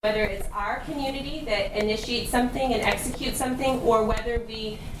Whether it's our community that initiates something and executes something, or whether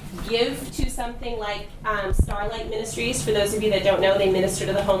we give to something like Starlight Ministries. For those of you that don't know, they minister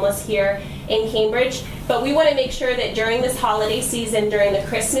to the homeless here in Cambridge. But we want to make sure that during this holiday season, during the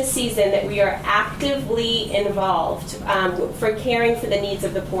Christmas season, that we are actively involved for caring for the needs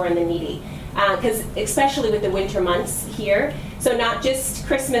of the poor and the needy. Because especially with the winter months here, so not just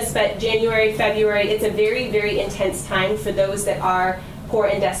Christmas, but January, February, it's a very, very intense time for those that are poor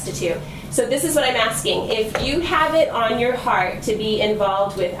and destitute. So this is what I'm asking. If you have it on your heart to be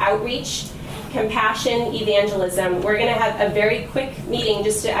involved with outreach, compassion, evangelism, we're going to have a very quick meeting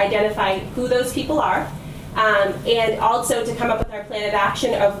just to identify who those people are, and also to come up with our plan of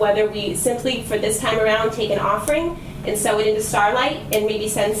action of whether we simply, for this time around, take an offering and sow it into Starlight and maybe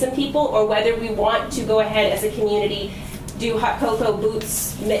send some people, or whether we want to go ahead as a community, do hot cocoa,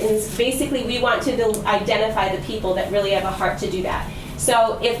 boots, mittens. Basically, we want to identify the people that really have a heart to do that.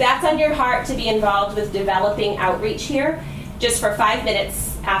 So if that's on your heart to be involved with developing outreach here, just for 5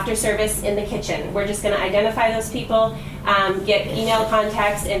 minutes after service in the kitchen, we're just going to identify those people, get email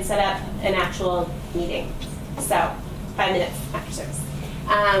contacts, and set up an actual meeting. So 5 minutes after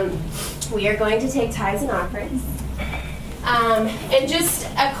service. We are going to take tithes and offerings. And just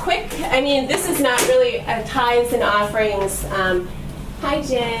a quick, this is not really a tithes and offerings. Hi,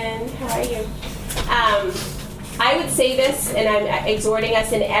 Jen. How are you? I would say this, and I'm exhorting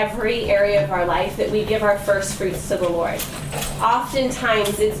us in every area of our life, that we give our first fruits to the Lord.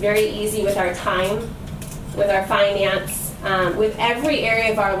 Oftentimes, it's very easy with our time, with our finance, with every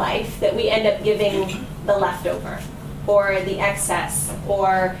area of our life, that we end up giving the leftover, or the excess,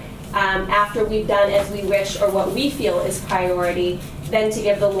 or after we've done as we wish, or what we feel is priority, then to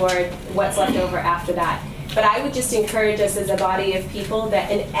give the Lord what's left over after that. But I would just encourage us as a body of people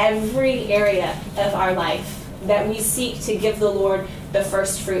that in every area of our life, that we seek to give the Lord the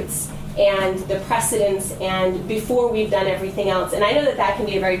first fruits and the precedence, and before we've done everything else. And I know that that can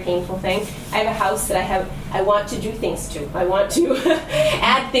be a very painful thing. I have a house that I want to do things to. I want to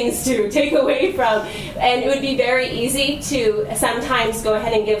add things to, take away from. And it would be very easy to sometimes go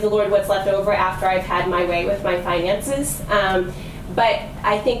ahead and give the Lord what's left over after I've had my way with my finances. But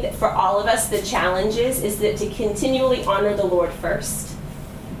I think that for all of us, the challenge is that to continually honor the Lord first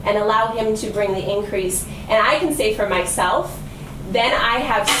and allow Him to bring the increase. And I can say for myself, then I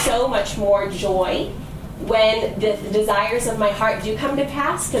have so much more joy when the desires of my heart do come to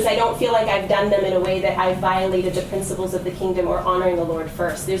pass, because I don't feel like I've done them in a way that I've violated the principles of the kingdom or honoring the Lord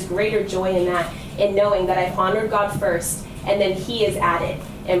first. There's greater joy in that, in knowing that I've honored God first, and then He is added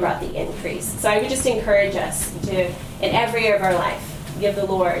and brought the increase. So I would just encourage us to, in every area of our life, give the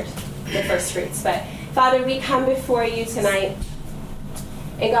Lord the first fruits. But Father, we come before you tonight.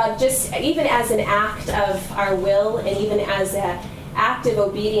 And God, just even as an act of our will, and even as an act of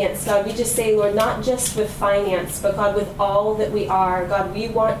obedience, God, we just say, Lord, not just with finance, but God, with all that we are. God, we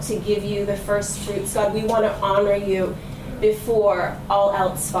want to give you the first fruits. God, we want to honor you before all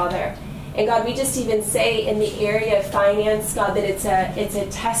else, Father. And God, we just even say in the area of finance, God, that it's a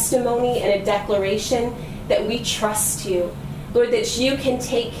testimony and a declaration that we trust you. Lord, that you can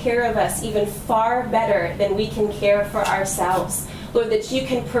take care of us even far better than we can care for ourselves. Lord, that you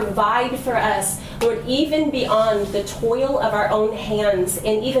can provide for us, Lord, even beyond the toil of our own hands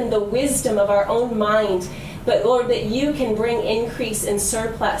and even the wisdom of our own mind. But Lord, that you can bring increase and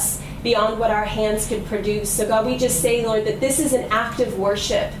surplus beyond what our hands could produce. So God, we just say, Lord, that this is an act of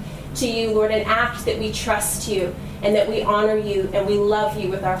worship to you, Lord, an act that we trust you and that we honor you and we love you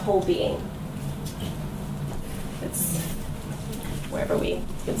with our whole being. It's wherever we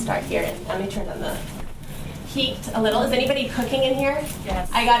can start here. And let me turn on the heat a little. Is anybody cooking in here?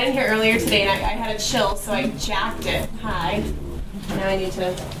 Yes. I got in here earlier today and I had a chill, so I jacked it high. Now I need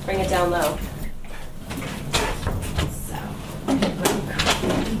to bring it down low. So, I'm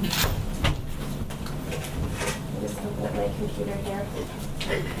just open up my computer here.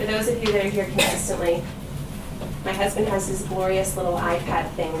 For those of you that are here consistently, my husband has this glorious little iPad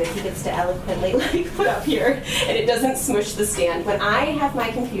thing that he gets to eloquently put up here, and it doesn't smush the stand. When I have my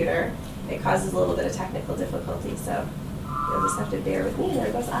computer, it causes a little bit of technical difficulty, so you'll just have to bear with me.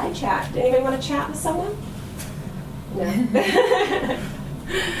 There goes iChat. Anybody want to chat with someone? No.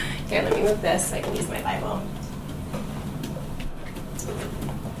 Here, let me move this so I can use my Bible.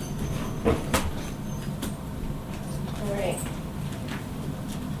 All right.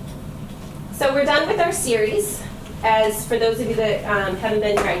 So we're done with our series. As for those of you that haven't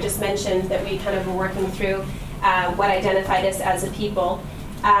been here, I just mentioned that we kind of were working through what identified us as a people.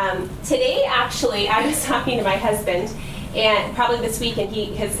 Today, actually, I was talking to my husband, and probably this week, and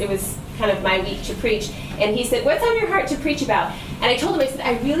because it was kind of my week to preach. And he said, what's on your heart to preach about? And I told him, I said,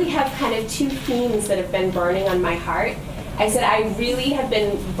 I really have kind of two themes that have been burning on my heart. I said, I really have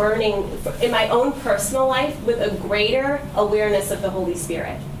been burning in my own personal life with a greater awareness of the Holy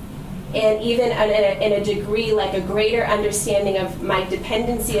Spirit. And even in a degree, like a greater understanding of my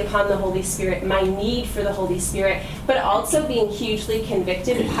dependency upon the Holy Spirit, my need for the Holy Spirit, but also being hugely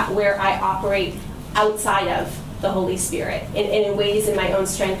convicted where I operate outside of the Holy Spirit in ways in my own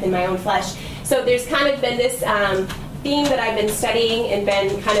strength, in my own flesh. So there's kind of been this theme that I've been studying and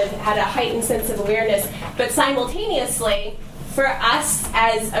been kind of had a heightened sense of awareness, but simultaneously, for us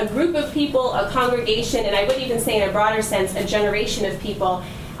as a group of people, a congregation, and I would even say in a broader sense, a generation of people,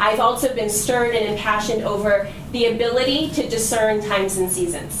 I've also been stirred and impassioned over the ability to discern times and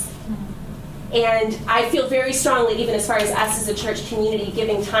seasons. And I feel very strongly, even as far as us as a church community,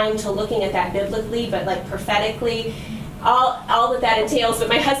 giving time to looking at that biblically, but like prophetically, all that entails. But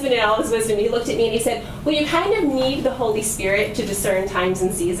my husband, in all his wisdom, he looked at me and he said, well, you kind of need the Holy Spirit to discern times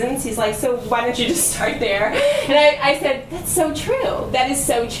and seasons. He's like, so why don't you just start there? And I said, that's so true. That is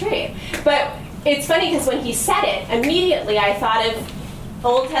so true. But it's funny because when he said it, immediately I thought of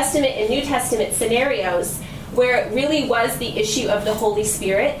Old Testament and New Testament scenarios where it really was the issue of the Holy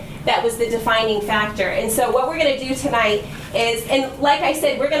Spirit that was the defining factor. And so what we're going to do tonight is, and like I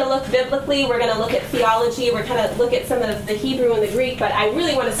said, we're going to look biblically, we're going to look at theology, we're going to look at some of the Hebrew and the Greek, but I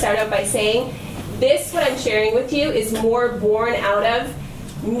really want to start out by saying this, what I'm sharing with you, is more born out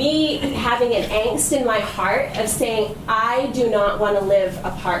of me having an angst in my heart of saying, I do not want to live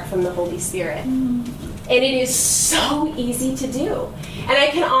apart from the Holy Spirit. And it is so easy to do. And I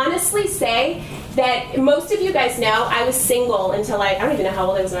can honestly say that most of you guys know I was single until I don't even know how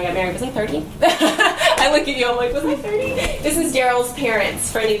old I was when I got married. Was I 30? I look at you, I'm like, was I 30? This is Daryl's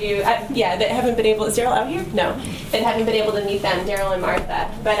parents, for any of you, that haven't been able, is Daryl out here? No, that haven't been able to meet them, Daryl and Martha.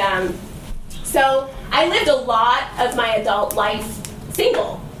 But, so I lived a lot of my adult life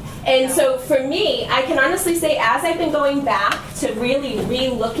single. And so for me, I can honestly say, as I've been going back to really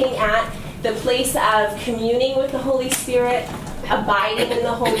re-looking at the place of communing with the Holy Spirit, abiding in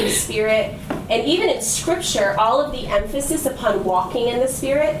the Holy Spirit, and even in Scripture, all of the emphasis upon walking in the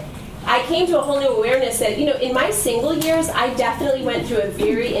Spirit, I came to a whole new awareness that, in my single years, I definitely went through a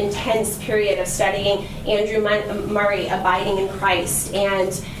very intense period of studying Andrew Murray, Abiding in Christ, and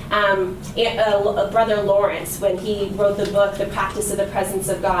Brother Lawrence, when he wrote the book, The Practice of the Presence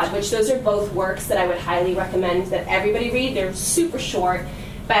of God, which those are both works that I would highly recommend that everybody read. They're super short,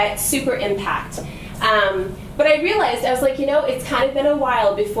 but super impact. But I realized, I was like, it's kind of been a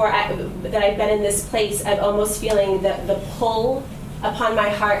while before that I've been in this place of almost feeling the pull upon my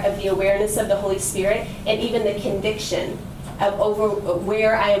heart of the awareness of the Holy Spirit and even the conviction of over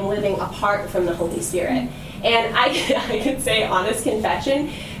where I am living apart from the Holy Spirit. And I can say, honest confession,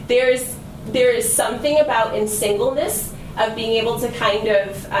 there is something about in singleness of being able to kind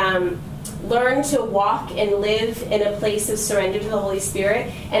of learn to walk and live in a place of surrender to the Holy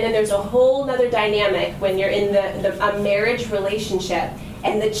Spirit. And then there's a whole other dynamic when you're in a marriage relationship,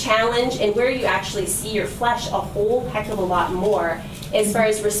 and the challenge and where you actually see your flesh a whole heck of a lot more as far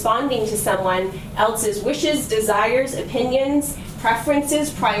as responding to someone else's wishes, desires, opinions, preferences,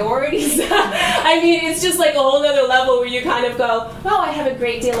 priorities. I mean, it's just like a whole other level where you kind of go, oh, I have a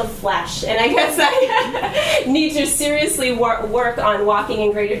great deal of flesh, and I guess I need to seriously work on walking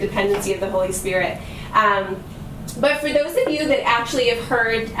in greater dependency of the Holy Spirit. But for those of you that actually have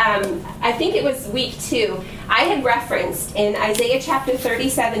heard, I think it was week 2, I had referenced in Isaiah chapter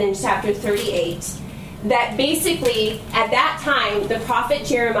 37 and chapter 38 that basically at that time the prophet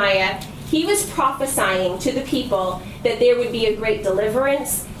Jeremiah, he was prophesying to the people that there would be a great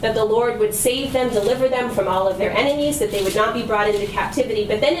deliverance, that the Lord would save them, deliver them from all of their enemies, that they would not be brought into captivity.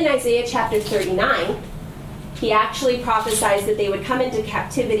 But then in Isaiah chapter 39, he actually prophesies that they would come into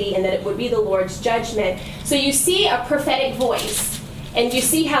captivity and that it would be the Lord's judgment. So you see a prophetic voice, and you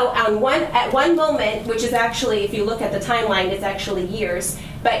see how at one moment, which is actually, if you look at the timeline, it's actually years,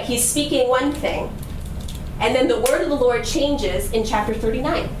 but he's speaking one thing. And then the word of the Lord changes in chapter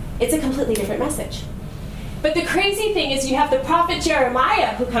 39. It's a completely different message. But the crazy thing is you have the prophet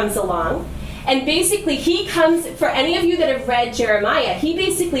Jeremiah who comes along, and basically he comes, for any of you that have read Jeremiah, he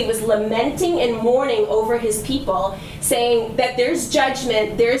basically was lamenting and mourning over his people, saying that there's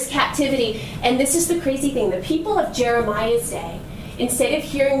judgment, there's captivity. And this is the crazy thing. The people of Jeremiah's day, instead of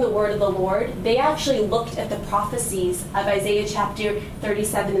hearing the word of the Lord, they actually looked at the prophecies of Isaiah chapter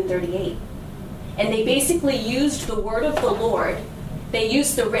 37 and 38. And they basically used the word of the Lord They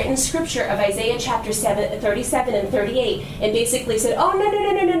used the written scripture of Isaiah chapter 37 and 38 and basically said, oh,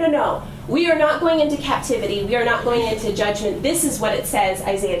 no. We are not going into captivity. We are not going into judgment. This is what it says,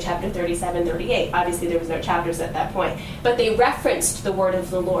 Isaiah chapter 37, 38. Obviously, there was no chapters at that point. But they referenced the word of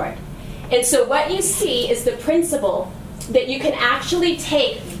the Lord. And so what you see is the principle that you can actually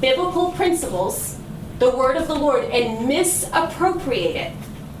take biblical principles, the word of the Lord, and misappropriate it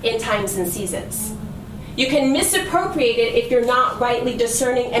in times and seasons. You can misappropriate it if you're not rightly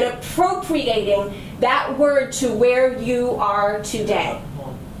discerning and appropriating that word to where you are today.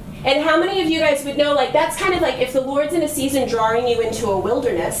 And how many of you guys would know, like, that's kind of like if the Lord's in a season drawing you into a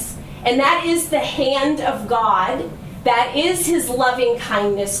wilderness, and that is the hand of God, that is his loving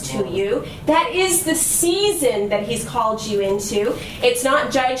kindness to you, that is the season that he's called you into. It's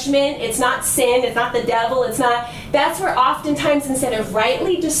not judgment, it's not sin, it's not the devil, it's not, that's where oftentimes instead of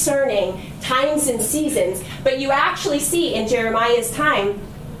rightly discerning times and seasons, but you actually see in Jeremiah's time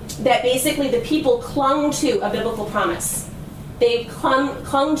that basically the people clung to a biblical promise. They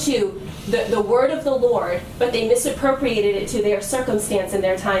clung to the word of the Lord, but they misappropriated it to their circumstance and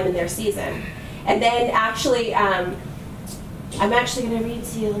their time and their season. And then actually, I'm actually going to read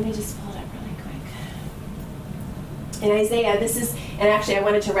to you. Let me just pull it up really quick. In Isaiah, and actually I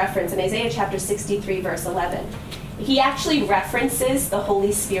wanted to reference, in Isaiah chapter 63, verse 11, he actually references the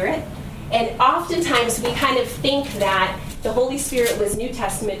Holy Spirit. And oftentimes we kind of think that the Holy Spirit was New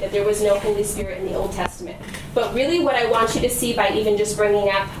Testament, that there was no Holy Spirit in the Old Testament. But really what I want you to see by even just bringing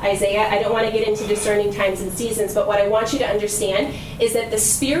up Isaiah, I don't want to get into discerning times and seasons, but what I want you to understand is that the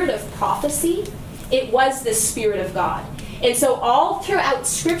spirit of prophecy, it was the Spirit of God. And so all throughout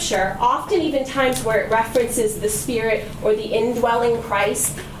Scripture, often even times where it references the Spirit or the indwelling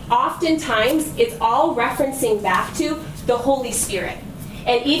Christ, oftentimes it's all referencing back to the Holy Spirit.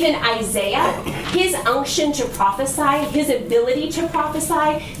 And even Isaiah, his unction to prophesy, his ability to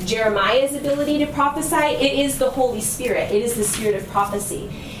prophesy, Jeremiah's ability to prophesy, it is the Holy Spirit. It is the spirit of prophecy.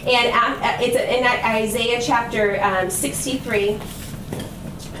 And it's in Isaiah chapter 63. I'm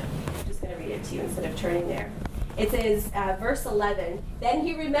just going to read it to you instead of turning there. It says, verse 11, "Then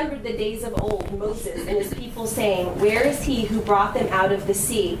he remembered the days of old, Moses and his people, saying, Where is he who brought them out of the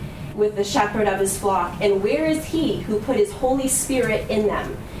sea with the shepherd of his flock? And where is he who put his Holy Spirit in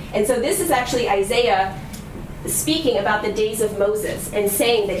them?" And so this is actually Isaiah speaking about the days of Moses and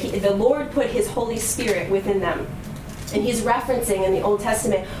saying that the Lord put his Holy Spirit within them. And he's referencing in the Old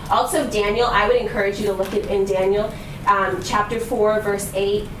Testament. Also Daniel, I would encourage you to look in Daniel, chapter 4, verse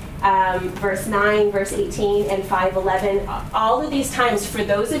 8, verse 9, verse 18, and 5:11. All of these times, for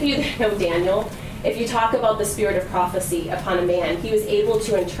those of you that know Daniel, if you talk about the spirit of prophecy upon a man, he was able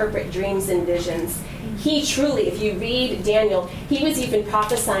to interpret dreams and visions. He truly, if you read Daniel, he was even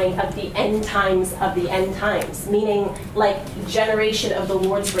prophesying of the end times of the end times, meaning like generation of the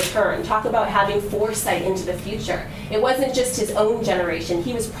Lord's return. Talk about having foresight into the future. It wasn't just his own generation.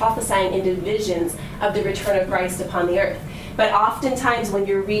 He was prophesying into visions of the return of Christ upon the earth. But oftentimes when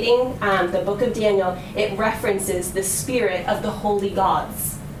you're reading the book of Daniel, it references the spirit of the holy gods.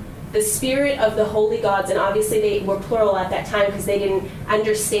 The spirit of the holy gods, and obviously they were plural at that time because they didn't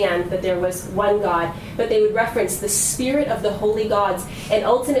understand that there was one God, but they would reference the spirit of the holy gods. And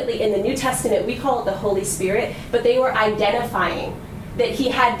ultimately in the New Testament, we call it the Holy Spirit, but they were identifying that he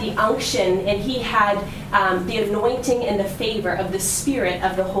had the unction and he had the anointing and the favor of the spirit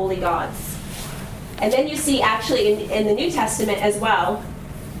of the holy gods. And then you see actually in the New Testament as well,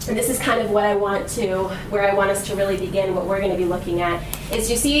 and this is kind of where I want us to really begin, what we're going to be looking at, is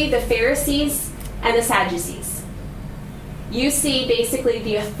you see the Pharisees and the Sadducees. You see basically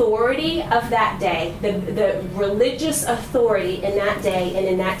the authority of that day, the religious authority in that day and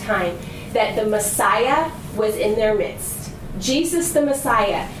in that time, that the Messiah was in their midst. Jesus the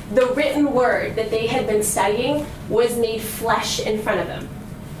Messiah, the written word that they had been studying, was made flesh in front of them.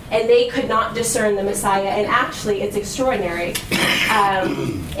 And they could not discern the Messiah. And actually, it's extraordinary.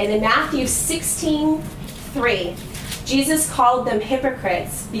 And in Matthew 16:3, Jesus called them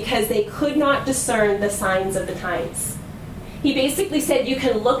hypocrites because they could not discern the signs of the times. He basically said you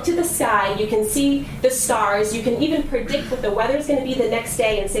can look to the sky, you can see the stars, you can even predict what the weather is going to be the next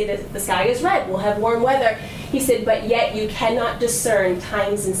day and say that the sky is red, we'll have warm weather. He said, but yet you cannot discern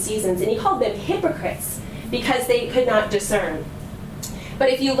times and seasons. And he called them hypocrites because they could not discern. But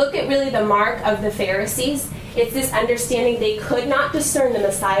if you look at really the mark of the Pharisees, it's this understanding they could not discern the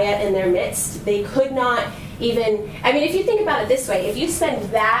Messiah in their midst. They could not even, if you think about it this way, if you spend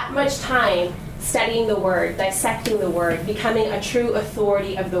that much time studying the Word, dissecting the Word, becoming a true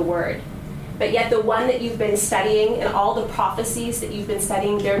authority of the Word, but yet the one that you've been studying and all the prophecies that you've been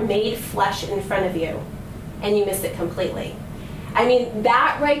studying, they're made flesh in front of you, and you miss it completely. I mean,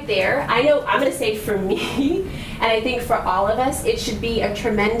 that right there, I know, I'm going to say for me, and I think for all of us, it should be a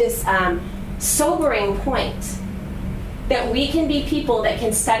tremendous sobering point that we can be people that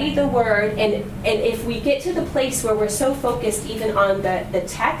can study the Word, and if we get to the place where we're so focused even on the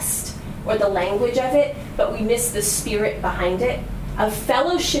text or the language of it, but we miss the spirit behind it, of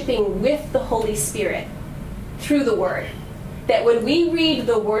fellowshipping with the Holy Spirit through the Word. That when we read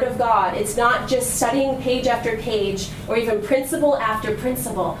the Word of God, it's not just studying page after page or even principle after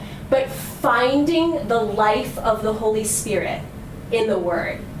principle, but finding the life of the Holy Spirit in the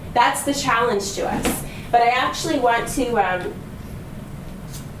Word. That's the challenge to us. But I actually want to,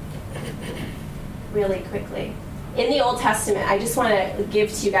 really quickly, in the Old Testament, I just want to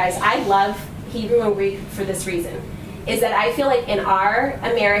give to you guys, I love Hebrew and Greek for this reason, is that I feel like in our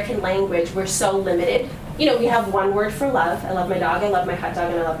American language, we're so limited. You know, we have one word for love. I love my dog, I love my hot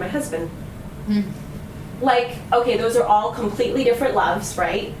dog, and I love my husband. Like, okay, those are all completely different loves,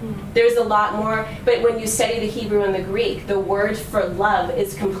 right? There's a lot more, but when you study the Hebrew and the Greek, the word for love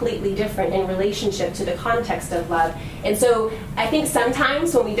is completely different in relationship to the context of love. And so I think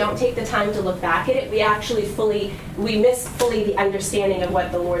sometimes when we don't take the time to look back at it, we actually miss fully the understanding of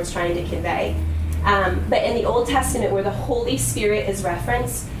what the Lord's trying to convey. But in the Old Testament, where the Holy Spirit is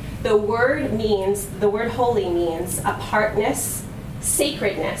referenced, the word holy means apartness,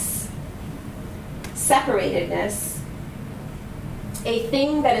 sacredness, separatedness, a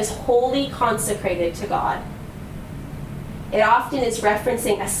thing that is wholly consecrated to God. It often is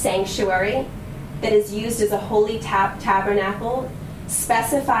referencing a sanctuary that is used as a holy tabernacle,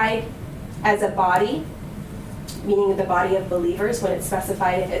 specified as a body, meaning the body of believers when it's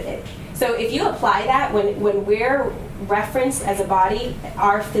specified. So if you apply that, when we're referenced as a body,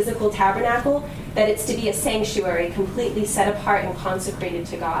 our physical tabernacle, that it's to be a sanctuary, completely set apart and consecrated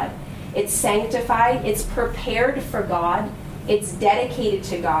to God. It's sanctified, it's prepared for God, it's dedicated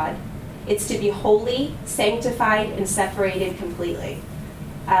to God. It's to be holy, sanctified, and separated completely.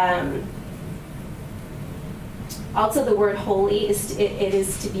 Also, the word holy is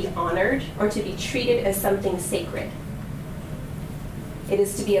to be honored or to be treated as something sacred. It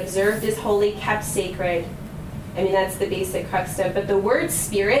is to be observed as holy, kept sacred. I mean, that's the basic crux of it. But the word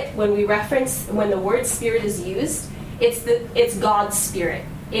spirit, when the word spirit is used, it's God's spirit.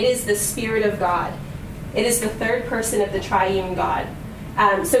 It is the Spirit of God. It is the third person of the triune God.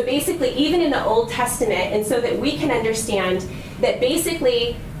 So basically, even in the Old Testament, and so that we can understand that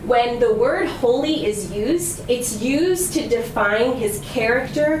basically when the word holy is used, it's used to define his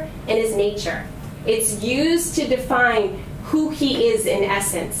character and his nature. It's used to define who he is in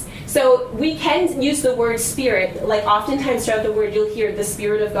essence. So we can use the word spirit, like oftentimes throughout the word you'll hear the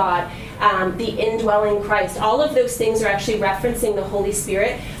Spirit of God, the indwelling Christ. All of those things are actually referencing the Holy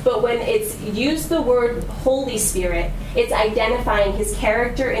Spirit, but when it's used the word Holy Spirit, it's identifying his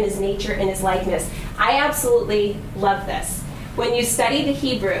character and his nature and his likeness. I absolutely love this. When you study the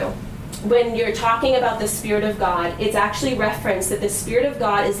Hebrew, when you're talking about the Spirit of God, it's actually referenced that the Spirit of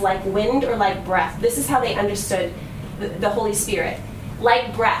God is like wind or like breath. This is how they understood the Holy Spirit.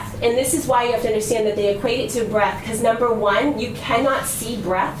 Like breath. And this is why you have to understand that they equate it to breath, because number one, you cannot see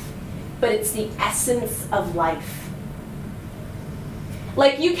breath, but it's the essence of life.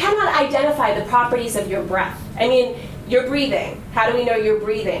 Like, you cannot identify the properties of your breath. I mean, you're breathing. How do we know you're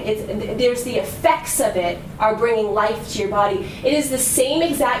breathing? There's the effects of it are bringing life to your body. It is the same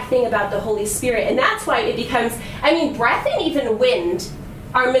exact thing about the Holy Spirit, and that's why it becomes, I mean, breath and even wind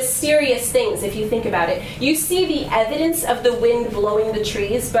are mysterious things if you think about it. You see the evidence of the wind blowing the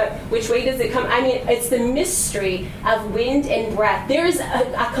trees, but which way does it come? I mean, it's the mystery of wind and breath. There's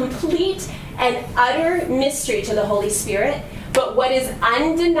a complete and utter mystery to the Holy Spirit, but what is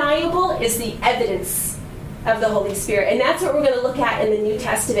undeniable is the evidence of the Holy Spirit. And that's what we're going to look at in the New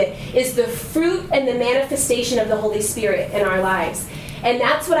Testament, is the fruit and the manifestation of the Holy Spirit in our lives. And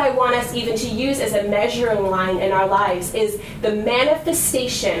that's what I want us even to use as a measuring line in our lives, is the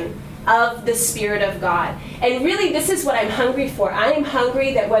manifestation of the Spirit of God. And really, this is what I'm hungry for. I am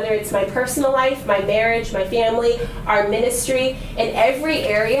hungry that whether it's my personal life, my marriage, my family, our ministry, in every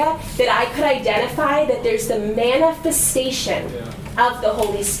area, that I could identify that there's the manifestation of the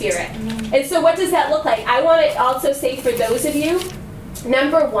Holy Spirit. And so what does that look like? I want to also say for those of you,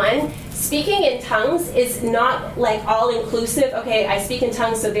 number one, speaking in tongues is not like all-inclusive. Okay, I speak in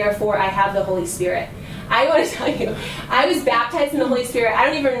tongues, so therefore I have the Holy Spirit. I want to tell you, I was baptized in the Holy Spirit. I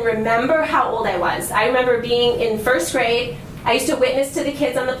don't even remember how old I was. I remember being in first grade. I used to witness to the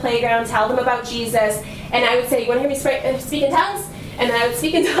kids on the playground, tell them about Jesus, and I would say, you want to hear me speak in tongues? And then I would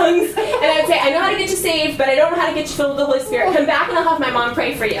speak in tongues, and I would say, I know how to get you saved, but I don't know how to get you filled with the Holy Spirit. Come back and I'll have my mom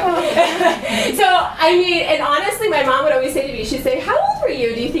pray for you. So, I mean, and honestly, my mom would always say to me, she'd say, how old were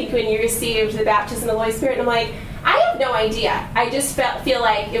you, do you think, when you received the baptism of the Holy Spirit? And I'm like, I have no idea. I just feel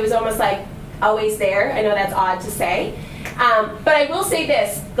like it was almost like always there. I know that's odd to say. But I will say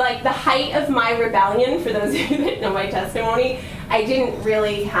this, like the height of my rebellion, for those of you that know my testimony, I didn't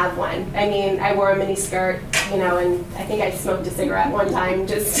really have one. I mean, I wore a mini skirt, and I think I smoked a cigarette one time,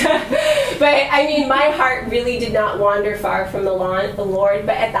 just, but I mean, my heart really did not wander far from the Lord,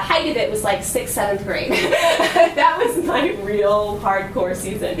 but at the height of it was like 6th, 7th grade. That was my real hardcore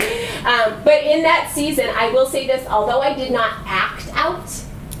season. But in that season, I will say this, although I did not act out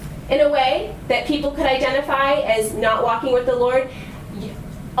in a way that people could identify as not walking with the Lord,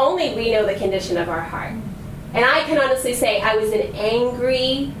 only we know the condition of our heart. And I can honestly say I was an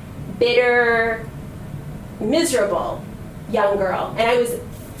angry, bitter, miserable young girl. And I was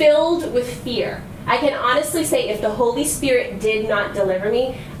filled with fear. I can honestly say if the Holy Spirit did not deliver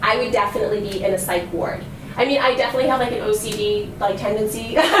me, I would definitely be in a psych ward. I mean, I definitely have like an OCD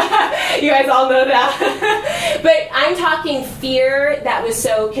tendency. You guys all know that. But I'm talking fear that was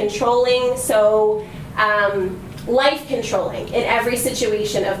so controlling, so life controlling in every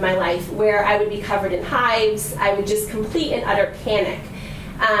situation of my life, where I would be covered in hives. I would just complete and utter panic.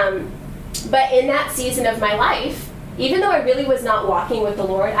 But in that season of my life, even though I really was not walking with the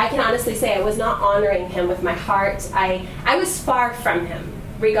Lord, I can honestly say I was not honoring Him with my heart. I was far from Him,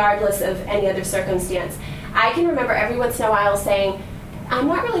 regardless of any other circumstance. I can remember every once in a while saying, I'm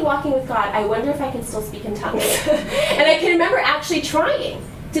not really walking with God. I wonder if I can still speak in tongues. And I can remember actually trying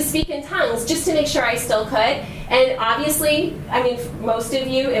to speak in tongues just to make sure I still could. And obviously, I mean, most of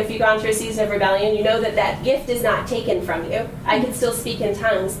you, if you've gone through a season of rebellion, you know that that gift is not taken from you. I can still speak in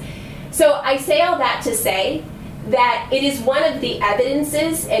tongues. So I say all that to say that it is one of the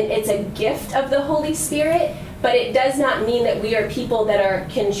evidences, and it's a gift of the Holy Spirit, but it does not mean that we are people that are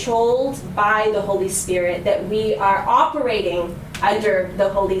controlled by the Holy Spirit, that we are operating under the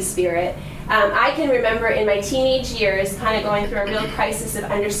Holy Spirit. I can remember in my teenage years kind of going through a real crisis of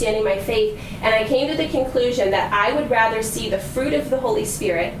understanding my faith, and I came to the conclusion that I would rather see the fruit of the Holy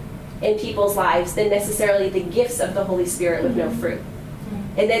Spirit in people's lives than necessarily the gifts of the Holy Spirit with no fruit.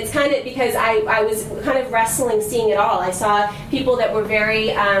 And it's kind of because I was kind of wrestling seeing it all. I saw people that were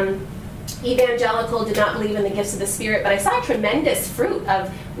very evangelical, did not believe in the gifts of the Spirit, but I saw tremendous fruit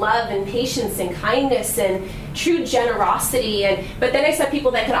of love and patience and kindness and true generosity. But then I saw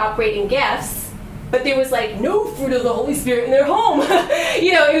people that could operate in gifts, but there was like no fruit of the Holy Spirit in their home.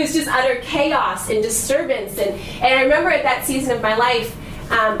 It was just utter chaos and disturbance. And I remember at that season of my life,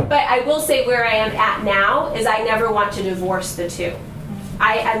 but I will say where I am at now is I never want to divorce the two.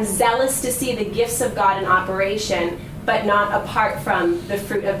 I am zealous to see the gifts of God in operation, but not apart from the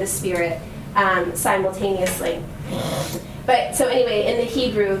fruit of the Spirit simultaneously. But so anyway, in the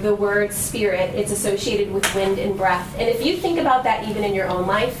Hebrew, the word spirit, it's associated with wind and breath. And if you think about that even in your own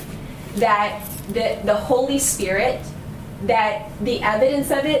life, that the Holy Spirit, that the evidence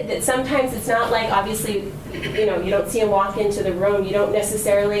of it, that sometimes it's not like, obviously, you don't see him walk into the room, you don't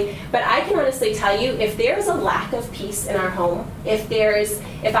necessarily, but I can honestly tell you, if there's a lack of peace in our home,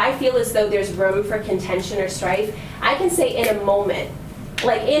 if I feel as though there's room for contention or strife, I can say in a moment,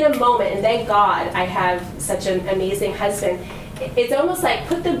 and thank God I have such an amazing husband, it's almost like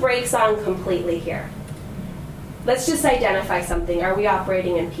put the brakes on completely here. Let's just identify something. Are we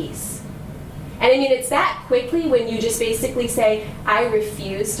operating in peace? And I mean, it's that quickly when you just basically say, I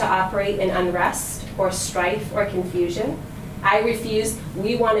refuse to operate in unrest or strife or confusion. I refuse.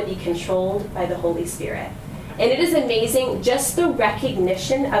 We want to be controlled by the Holy Spirit. And it is amazing, just the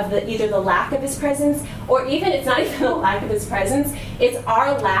recognition of either the lack of His presence, or even, it's not even the lack of His presence, it's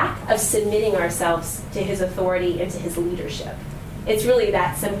our lack of submitting ourselves to His authority and to His leadership. It's really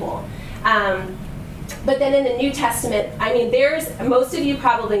that simple. But then in the New Testament, I mean, most of you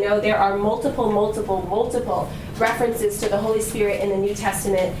probably know there are multiple references to the Holy Spirit in the New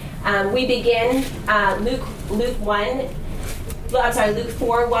Testament. We begin Luke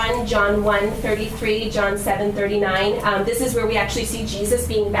 4:1, John 1:33, John 7:39. This is where we actually see Jesus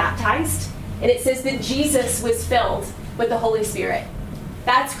being baptized. And it says that Jesus was filled with the Holy Spirit.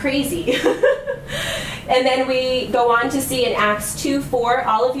 That's crazy. And then we go on to see in Acts 2:4,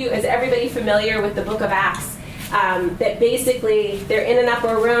 all of you, is everybody familiar with the book of Acts? That basically they're in an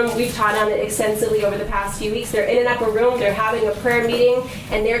upper room. We've taught on it extensively over the past few weeks. They're in an upper room, they're having a prayer meeting,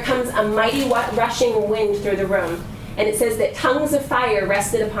 and there comes a mighty rushing wind through the room. And it says that tongues of fire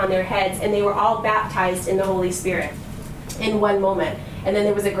rested upon their heads, and they were all baptized in the Holy Spirit in one moment. And then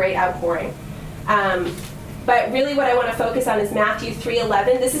there was a great outpouring. But really what I want to focus on is Matthew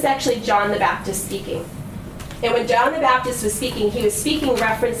 3:11. This is actually John the Baptist speaking. And when John the Baptist was speaking, he was speaking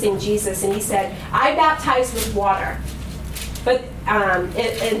referencing Jesus, and he said, I baptize with water, but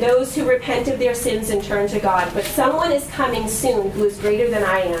and those who repent of their sins and turn to God. But someone is coming soon who is greater than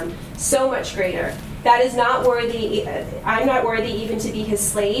I am, so much greater. That is not worthy, I'm not worthy even to be his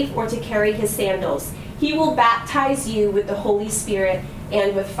slave or to carry his sandals. He will baptize you with the Holy Spirit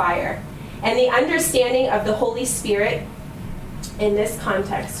and with fire. And the understanding of the Holy Spirit in this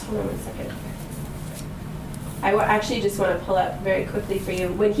context, hold on one second. I actually just want to pull up very quickly for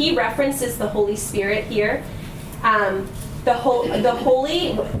you. When he references the Holy Spirit here, the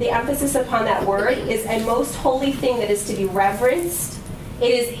emphasis upon that word is a most holy thing that is to be reverenced.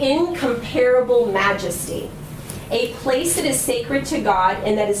 It is incomparable majesty. A place that is sacred to God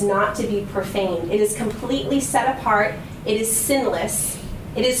and that is not to be profaned. It is completely set apart. It is sinless.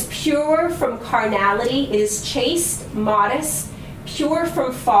 It is pure from carnality. It is chaste, modest, pure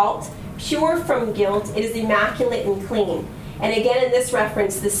from fault, pure from guilt. It is immaculate and clean. And again, in this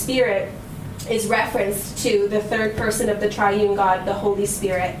reference, the Spirit is referenced to the third person of the triune God, the Holy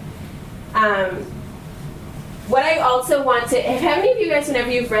Spirit. What I also want to, how many of you guys, whenever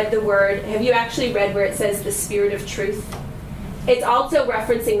you've read the word, have you actually read where it says the Spirit of truth? It's also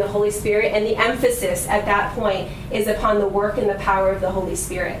referencing the Holy Spirit, and the emphasis at that point is upon the work and the power of the Holy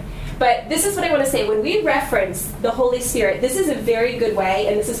Spirit. But this is what I want to say. When we reference the Holy Spirit, this is a very good way,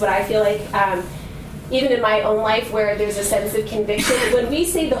 and this is what I feel like, even in my own life where there's a sense of conviction, when we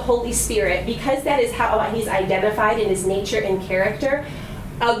say the Holy Spirit, because that is how he's identified in his nature and character,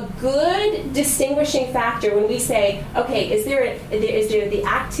 a good distinguishing factor when we say, okay, is there the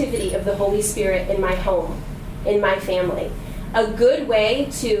activity of the Holy Spirit in my home, in my family? A good way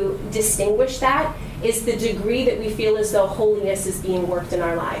to distinguish that is the degree that we feel as though holiness is being worked in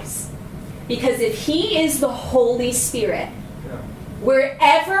our lives. Because if he is the Holy Spirit,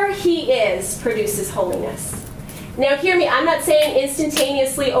 wherever he is, produces holiness. Now hear me, I'm not saying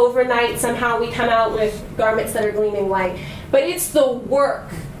instantaneously, overnight, somehow we come out with garments that are gleaming white. But it's the work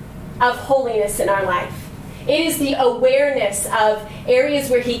of holiness in our life. It is the awareness of areas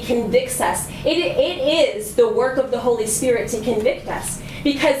where he convicts us. It is the work of the Holy Spirit to convict us.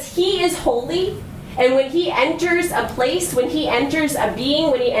 Because he is holy, and when he enters a place, when he enters a being,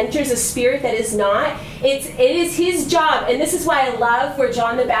 when he enters a spirit that is not, it is his job. And this is why I love where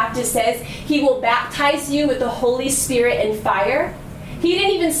John the Baptist says, he will baptize you with the Holy Spirit and fire. He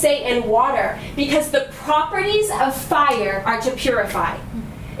didn't even say in water, because the properties of fire are to purify.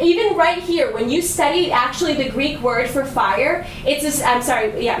 Even right here, when you study actually the Greek word for fire,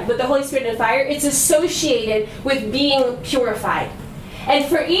 with the Holy Spirit and fire, it's associated with being purified. And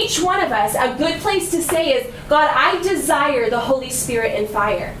for each one of us, a good place to say is, God, I desire the Holy Spirit and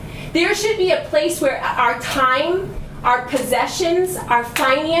fire. There should be a place where our time, our possessions, our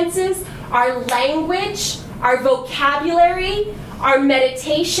finances, our language, our vocabulary, our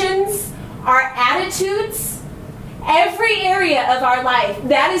meditations, our attitudes, every area of our life,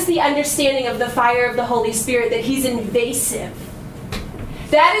 that is the understanding of the fire of the Holy Spirit, that he's invasive.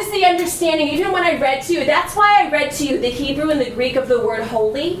 That is the understanding, even when I read to you, that's why I read to you the Hebrew and the Greek of the word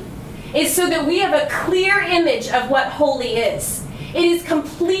holy, is so that we have a clear image of what holy is. It is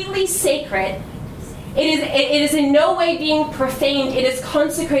completely sacred. It is in no way being profaned. It is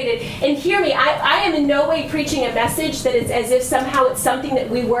consecrated. And hear me, I am in no way preaching a message that is as if somehow it's something that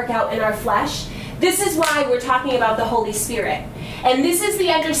we work out in our flesh. This is why we're talking about the Holy Spirit. And this is the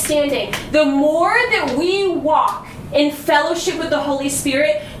understanding. The more that we walk in fellowship with the Holy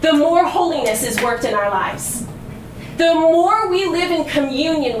Spirit, the more holiness is worked in our lives. The more we live in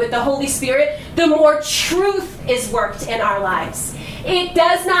communion with the Holy Spirit, the more truth is worked in our lives. It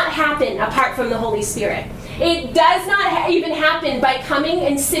does not happen apart from the Holy Spirit. It does not even happen by coming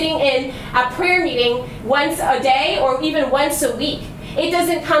and sitting in a prayer meeting once a day or even once a week. It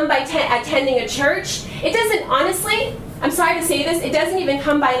doesn't come by attending a church. It doesn't, honestly, I'm sorry to say this, it doesn't even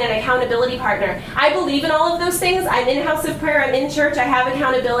come by an accountability partner. I believe in all of those things. I'm in house of prayer, I'm in church, I have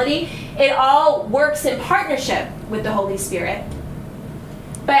accountability. It all works in partnership with the Holy Spirit.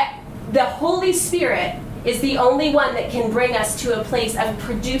 But the Holy Spirit is the only one that can bring us to a place of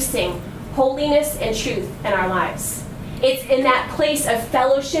producing holiness and truth in our lives. It's in that place of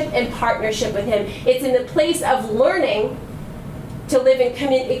fellowship and partnership with him. It's in the place of learning to live in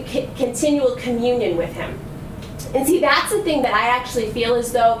continual communion with him. And see, that's the thing that I actually feel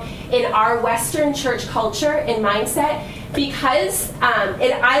as though in our Western church culture and mindset, because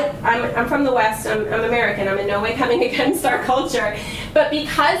I'm from the West, I'm American, I'm in no way coming against our culture, but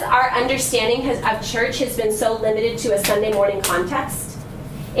because our understanding of church has been so limited to a Sunday morning context,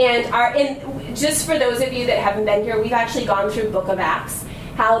 And just for those of you that haven't been here, we've actually gone through Book of Acts,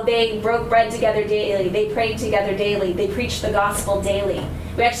 how they broke bread together daily, they prayed together daily, they preached the gospel daily.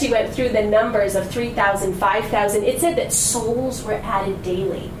 We actually went through the numbers of 3,000, 5,000. It said that souls were added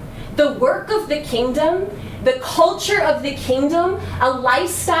daily. The work of the kingdom, the culture of the kingdom, a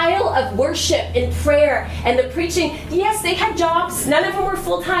lifestyle of worship and prayer and the preaching. Yes, they had jobs. None of them were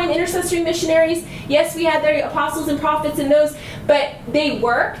full-time intercessory missionaries. Yes, we had their apostles and prophets and those, but they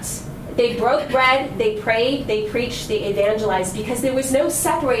worked. They broke bread, they prayed, they preached, they evangelized, because there was no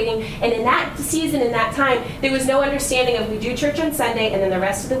separating. And in that season, in that time, there was no understanding of we do church on Sunday and then the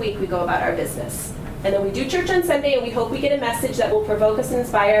rest of the week we go about our business. And then we do church on Sunday and we hope we get a message that will provoke us and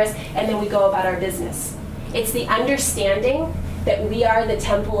inspire us, and then we go about our business. It's the understanding that we are the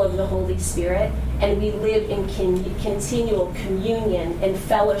temple of the Holy Spirit and we live in continual communion and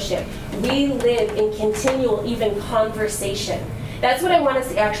fellowship. We live in continual even conversation. That's what I want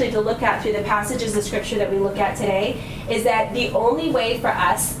us actually to look at through the passages of Scripture that we look at today, is that the only way for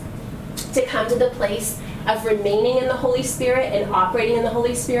us to come to the place of remaining in the Holy Spirit and operating in the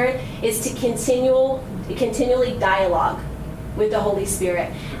Holy Spirit is to continually dialogue with the Holy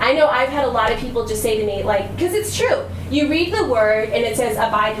Spirit. I know I've had a lot of people just say to me, like, because it's true, you read the Word and it says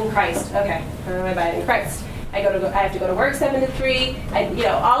abide in Christ. Okay, how do I abide in Christ? I have to go to work 7 to 3.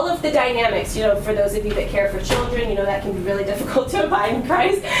 All of the dynamics. For those of you that care for children, that can be really difficult to abide in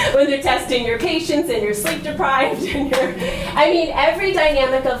Christ when they're testing your patience and you're sleep deprived and every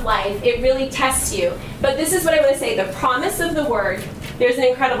dynamic of life, it really tests you. But this is what I want to say: the promise of the Word. There's an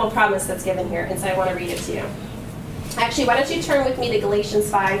incredible promise that's given here, and so I want to read it to you. Actually, why don't you turn with me to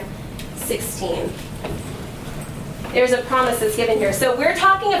Galatians 5:16. There's a promise that's given here. So we're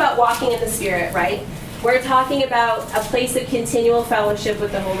talking about walking in the Spirit, right? We're talking about a place of continual fellowship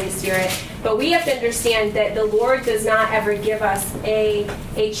with the Holy Spirit. But we have to understand that the Lord does not ever give us a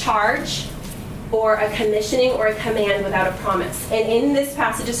charge or a commissioning or a command without a promise. And in this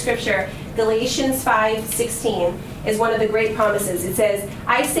passage of Scripture, Galatians 5:16 is one of the great promises. It says,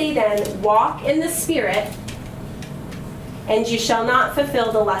 I say then, walk in the Spirit, and you shall not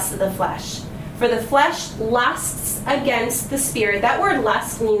fulfill the lusts of the flesh. For the flesh lusts against the Spirit. That word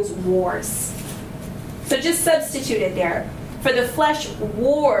lust means wars. So just substitute it there. For the flesh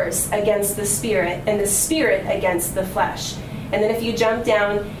wars against the Spirit, and the Spirit against the flesh. And then if you jump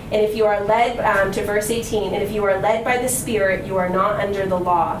down, and if you are led to verse 18, and if you are led by the Spirit, you are not under the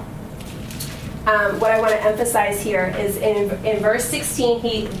law. What I want to emphasize here is in verse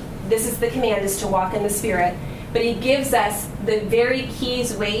 16, this is the command, is to walk in the Spirit. But he gives us the very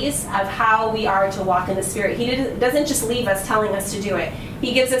keys ways of how we are to walk in the Spirit. He doesn't just leave us telling us to do it.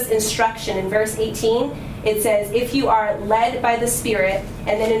 He gives us instruction. In verse 18, it says, if you are led by the Spirit.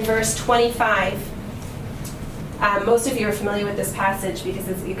 And then in verse 25, most of you are familiar with this passage because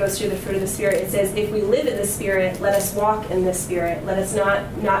it goes through the fruit of the Spirit. It says, if we live in the Spirit, let us walk in the Spirit. Let us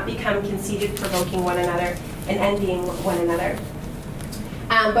not become conceited, provoking one another, and envying one another.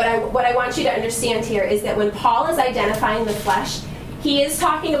 But what I want you to understand here is that when Paul is identifying the flesh, he is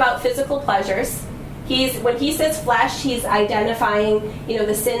talking about physical pleasures. When he says flesh, he's identifying,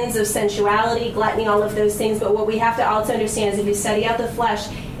 the sins of sensuality, gluttony, all of those things. But what we have to also understand is if you study out the flesh,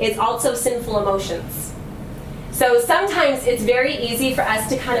 it's also sinful emotions. So sometimes it's very easy for us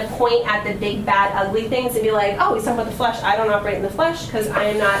to kind of point at the big, bad, ugly things and be like, oh, he's talking about the flesh. I don't operate in the flesh because I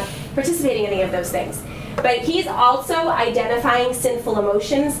am not participating in any of those things. But he's also identifying sinful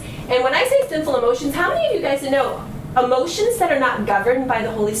emotions. And when I say sinful emotions, how many of you guys know emotions that are not governed by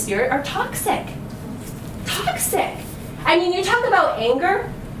the Holy Spirit are toxic? Toxic. You talk about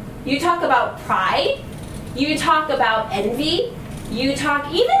anger, you talk about pride, you talk about envy, you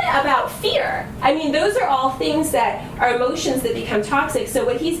talk even about fear. Those are all things that are emotions that become toxic. So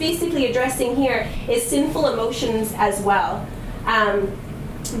what he's basically addressing here is sinful emotions as well.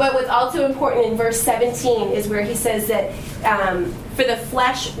 But what's also important in verse 17 is where he says that for the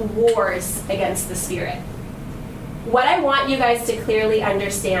flesh wars against the Spirit. What I want you guys to clearly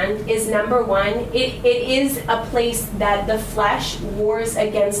understand is, number one, it is a place that the flesh wars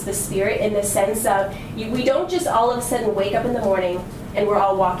against the Spirit in the sense of we don't just all of a sudden wake up in the morning and we're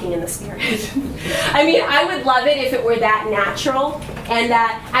all walking in the Spirit. I would love it if it were that natural. And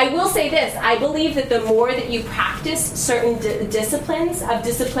that I will say this, I believe that the more that you practice certain disciplines of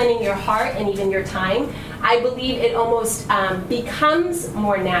disciplining your heart and even your time, I believe it almost becomes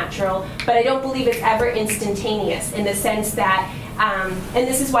more natural, but I don't believe it's ever instantaneous in the sense that, and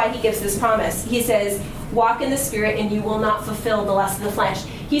this is why he gives this promise. He says, walk in the Spirit and you will not fulfill the lust of the flesh.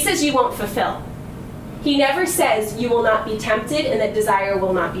 He says you won't fulfill. He never says you will not be tempted and that desire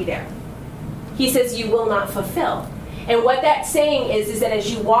will not be there. He says you will not fulfill. And what that's saying is that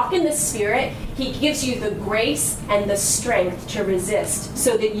as you walk in the Spirit, he gives you the grace and the strength to resist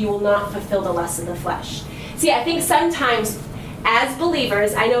so that you will not fulfill the lust of the flesh. See, I think sometimes as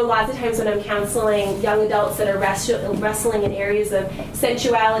believers, I know lots of times when I'm counseling young adults that are wrestling in areas of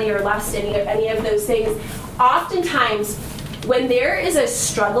sensuality or lust, any of those things, oftentimes when there is a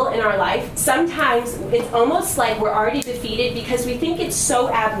struggle in our life, sometimes it's almost like we're already defeated because we think it's so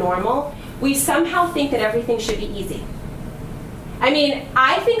abnormal. We somehow think that everything should be easy. I mean,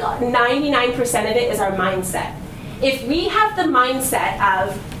 I think 99% of it is our mindset. If we have the mindset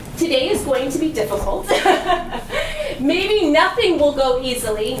of, today is going to be difficult, maybe nothing will go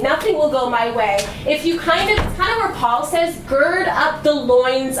easily, nothing will go my way. If you kind of where Paul says, gird up the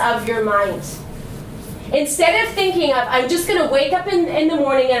loins of your mind. Instead of thinking of, I'm just going to wake up in the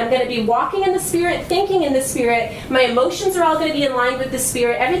morning and I'm going to be walking in the Spirit, thinking in the Spirit, my emotions are all going to be in line with the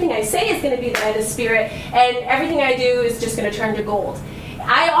Spirit, everything I say is going to be by the Spirit, and everything I do is just going to turn to gold.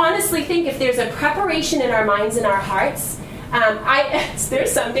 I honestly think if there's a preparation in our minds and our hearts,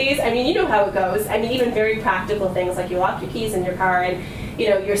 there's some days, I mean, you know how it goes. I mean, even very practical things like you lock your keys in your car and, you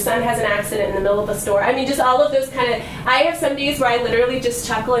know, your son has an accident in the middle of a store. I mean, just all of those kind of, I have some days where I literally just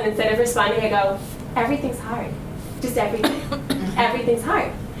chuckle and instead of responding, I go, everything's hard. Just everything. Everything's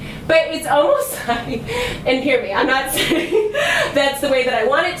hard. But it's almost like, and hear me, I'm not saying that's the way that I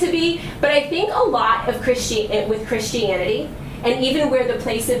want it to be, but I think a lot of with Christianity, and even where the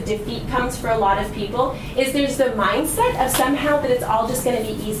place of defeat comes for a lot of people, is there's the mindset of somehow that it's all just going to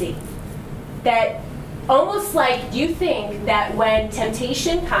be easy. That almost like you think that when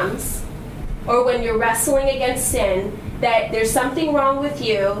temptation comes, or when you're wrestling against sin, that there's something wrong with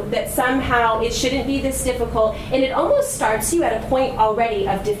you, that somehow it shouldn't be this difficult, and it almost starts you at a point already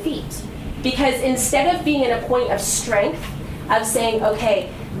of defeat. Because instead of being at a point of strength, of saying,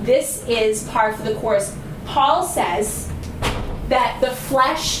 okay, this is par for the course, Paul says that the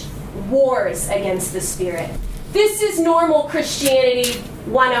flesh wars against the Spirit. This is normal Christianity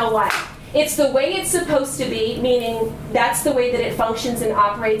 101. It's the way it's supposed to be, meaning that's the way that it functions and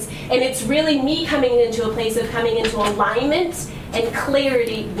operates, and it's really me coming into a place of coming into alignment and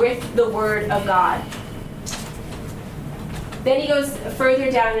clarity with the Word of God. Then he goes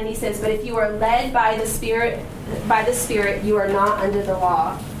further down and he says, but if you are led by the Spirit, you are not under the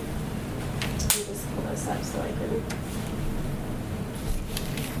law. Let me just pull this up so I can...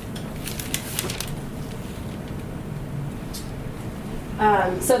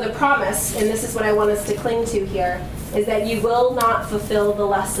 So the promise, and this is what I want us to cling to here, is that you will not fulfill the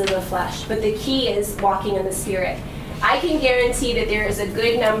lusts of the flesh. But the key is walking in the Spirit. I can guarantee that there is a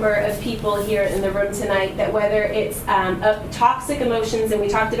good number of people here in the room tonight that whether it's toxic emotions, and we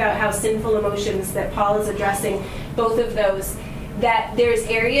talked about how sinful emotions that Paul is addressing, both of those, that there's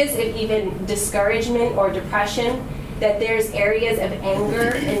areas of even discouragement or depression, that there's areas of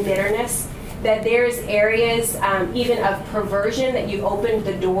anger and bitterness, that there's areas even of perversion, that you've opened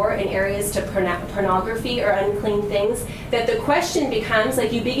the door in areas to pornography or unclean things, that the question becomes,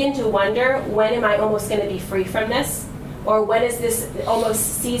 like you begin to wonder, when am I almost going to be free from this? Or when is this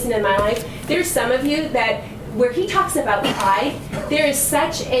almost season in my life? There's some of you that, where he talks about pride, there is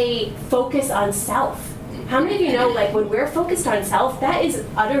such a focus on self. How many of you know, like when we're focused on self, that is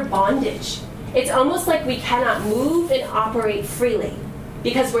utter bondage. It's almost like we cannot move and operate freely,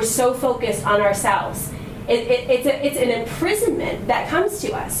 because we're so focused on ourselves. It's an imprisonment that comes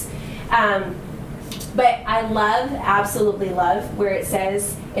to us. But I absolutely love, where it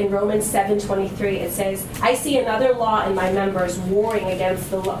says in Romans 7:23, it says, I see another law in my members warring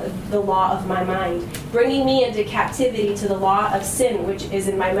against the law of my mind, bringing me into captivity to the law of sin which is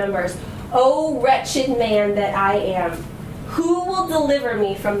in my members. O wretched man that I am, who will deliver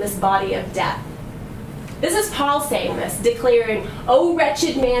me from this body of death? This is Paul saying this, declaring, O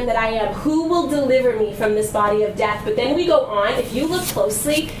wretched man that I am, who will deliver me from this body of death? But then we go on, if you look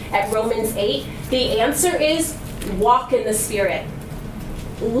closely at Romans 8, the answer is walk in the Spirit.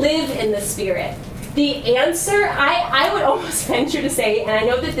 Live in the Spirit. The answer, I would almost venture to say, and I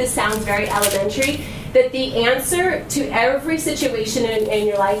know that this sounds very elementary, that the answer to every situation in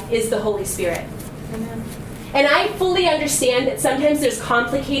your life is the Holy Spirit. Amen. And I fully understand that sometimes there's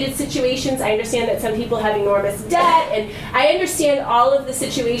complicated situations. I understand that some people have enormous debt, and I understand all of the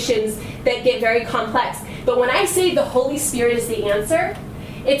situations that get very complex. But when I say the Holy Spirit is the answer,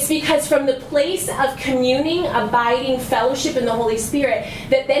 it's because from the place of communing, abiding, fellowship in the Holy Spirit,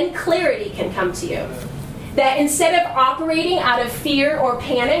 that then clarity can come to you. That instead of operating out of fear or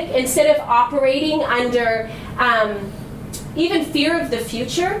panic, instead of operating under even fear of the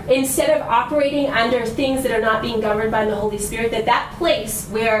future, instead of operating under things that are not being governed by the Holy Spirit, that place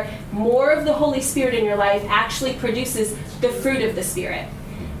where more of the Holy Spirit in your life actually produces the fruit of the Spirit.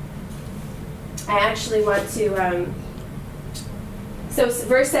 I actually want to, so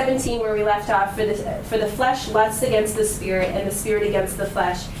verse 17 where we left off, for the flesh lusts against the Spirit, and the Spirit against the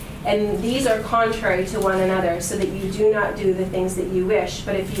flesh. And these are contrary to one another, so that you do not do the things that you wish.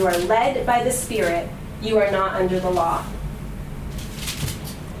 But if you are led by the Spirit, you are not under the law.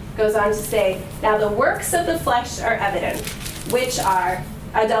 Goes on to say, now the works of the flesh are evident, which are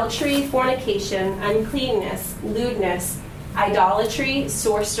adultery, fornication, uncleanness, lewdness, idolatry,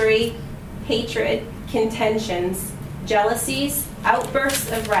 sorcery, hatred, contentions, jealousies,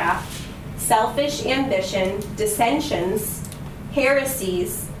 outbursts of wrath, selfish ambition, dissensions,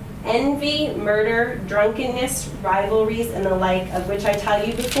 heresies, envy, murder, drunkenness, rivalries, and the like, of which I tell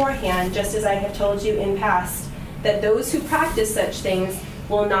you beforehand, just as I have told you in past, that those who practice such things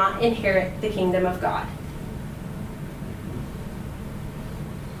will not inherit the kingdom of God.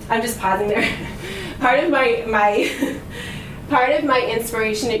 I'm just pausing there. Part of my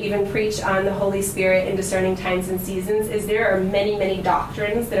inspiration to even preach on the Holy Spirit in discerning times and seasons is there are many, many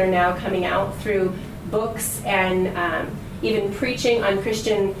doctrines that are now coming out through books and even preaching on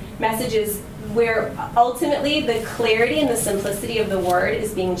Christian messages where ultimately the clarity and the simplicity of the word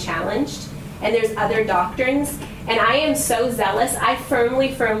is being challenged. And there's other doctrines. And I am so zealous. I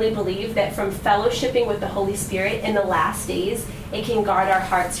firmly believe that from fellowshipping with the Holy Spirit in the last days, it can guard our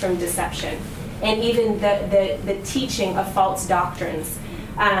hearts from deception and even the teaching of false doctrines.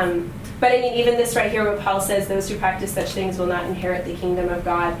 But I mean, even this right here, where Paul says, those who practice such things will not inherit the kingdom of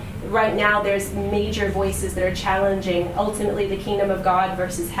God. Right now, there's major voices that are challenging ultimately the kingdom of God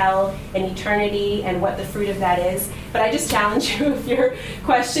versus hell and eternity and what the fruit of that is. But I just challenge you, if you're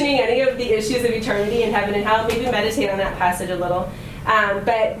questioning any of the issues of eternity and heaven and hell, maybe meditate on that passage a little.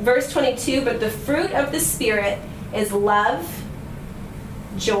 But verse 22, but the fruit of the Spirit is love,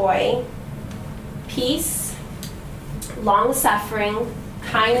 joy, peace, long-suffering,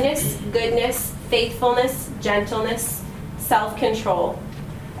 kindness, goodness, faithfulness, gentleness, self-control.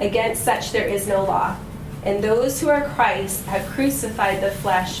 Against such there is no law. And those who are Christ have crucified the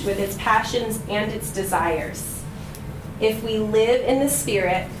flesh with its passions and its desires. If we live in the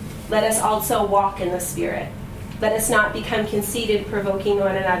Spirit, let us also walk in the Spirit. Let us not become conceited, provoking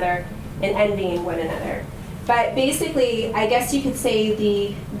one another, and envying one another. But basically, I guess you could say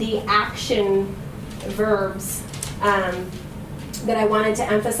the action verbs that I wanted to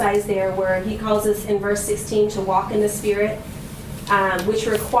emphasize there, where he calls us in verse 16 to walk in the Spirit, which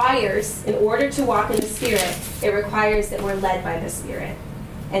requires, in order to walk in the Spirit, it requires that we're led by the Spirit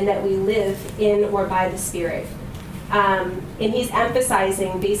and that we live in or by the Spirit. And he's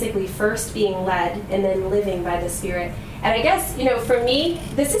emphasizing basically first being led and then living by the Spirit. And I guess, for me,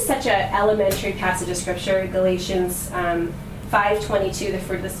 this is such an elementary passage of Scripture, Galatians 5:22, the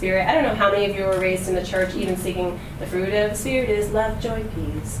fruit of the Spirit. I don't know how many of you were raised in the church even singing, the fruit of the Spirit is love, joy,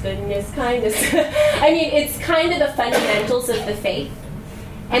 peace, goodness, kindness. I mean, it's kind of the fundamentals of the faith.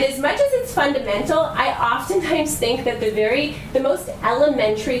 And as much as it's fundamental, I oftentimes think that the most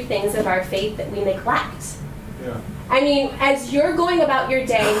elementary things of our faith that we neglect. Yeah. I mean, as you're going about your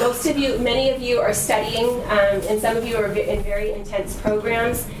day, many of you are studying, and some of you are in very intense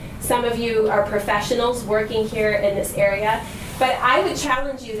programs. Some of you are professionals working here in this area. But I would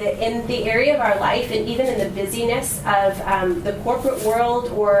challenge you that in the area of our life, and even in the busyness of the corporate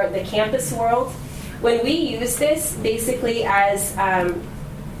world or the campus world, when we use this basically as, I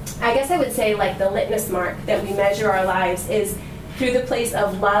guess I would say like the litmus mark that we measure our lives is through the place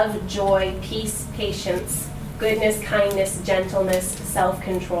of love, joy, peace, patience, goodness, kindness, gentleness,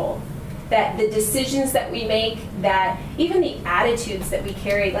 self-control. That the decisions that we make, that even the attitudes that we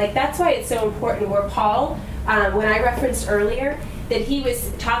carry, like that's why it's so important. Where Paul, when I referenced earlier, that he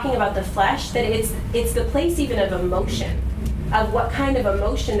was talking about the flesh, that it's the place even of emotion, of what kind of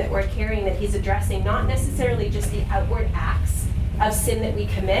emotion that we're carrying that he's addressing, not necessarily just the outward acts of sin that we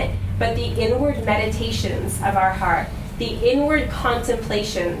commit, but the inward meditations of our heart, the inward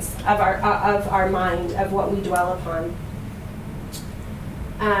contemplations of our mind, of what we dwell upon.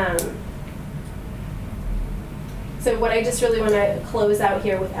 So what I just really want to close out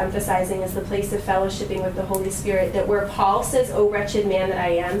here with emphasizing is the place of fellowshipping with the Holy Spirit, that where Paul says, "O wretched man that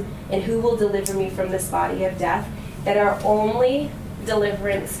I am, and who will deliver me from this body of death?" that our only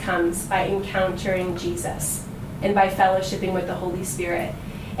deliverance comes by encountering Jesus and by fellowshipping with the Holy Spirit.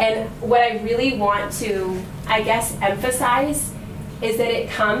 And what I really want to, I guess, emphasize is that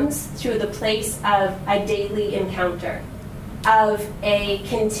it comes through the place of a daily encounter. of a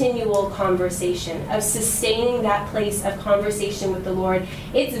continual conversation, of sustaining that place of conversation with the Lord.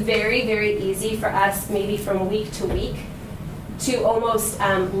 It's very, very easy for us, maybe from week to week, to almost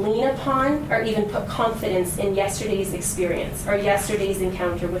lean upon or even put confidence in yesterday's experience or yesterday's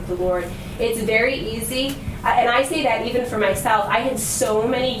encounter with the Lord. It's very easy, and I say that even for myself. I had so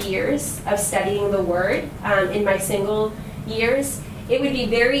many years of studying the Word in my single years. It would be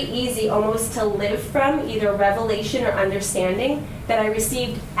very easy almost to live from either revelation or understanding that I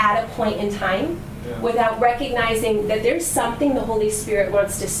received at a point in time without recognizing that there's something the Holy Spirit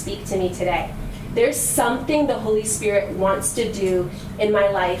wants to speak to me today. There's something the Holy Spirit wants to do in my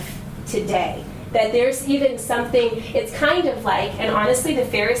life today. That there's even something, it's kind of like, and honestly the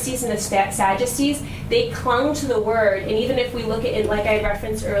Pharisees and the Sadducees, they clung to the Word, and even if we look at it, like I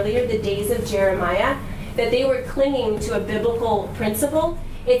referenced earlier, the days of Jeremiah, that they were clinging to a biblical principle.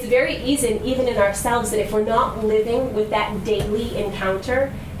 It's very easy, even in ourselves, that if we're not living with that daily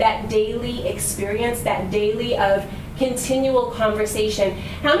encounter, that daily experience, that daily of continual conversation.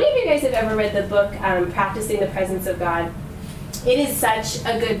 How many of you guys have ever read the book, Practicing the Presence of God? It is such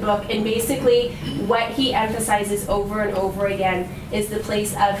a good book, and basically what he emphasizes over and over again is the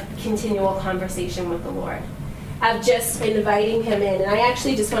place of continual conversation with the Lord, of just inviting him in. And I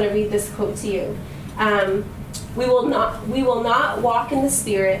actually just want to read this quote to you. We will not walk in the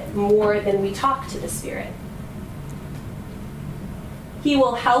Spirit more than we talk to the Spirit. He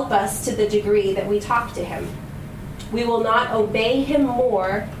will help us to the degree that we talk to him. We will not obey him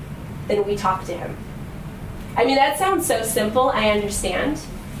more than we talk to him. I mean, that sounds so simple, I understand.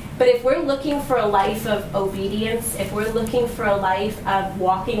 But if we're looking for a life of obedience, if we're looking for a life of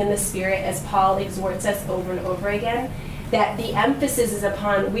walking in the Spirit, as Paul exhorts us over and over again, that the emphasis is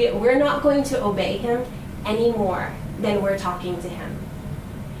upon we're not going to obey him any more than we're talking to him.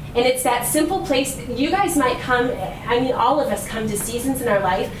 And it's that simple place. You guys might come, I mean, all of us come to seasons in our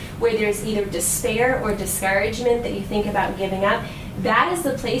life where there's either despair or discouragement that you think about giving up. That is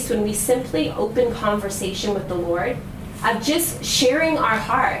the place when we simply open conversation with the Lord, of just sharing our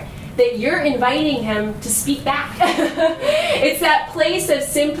heart, that you're inviting him to speak back. It's that place of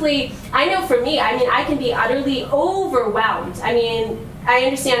simply, I know for me, I mean, I can be utterly overwhelmed. I mean, I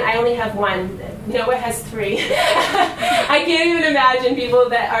understand I only have one. Noah has 3. I can't even imagine people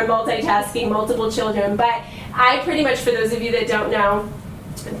that are multitasking, multiple children. But I pretty much, for those of you that don't know,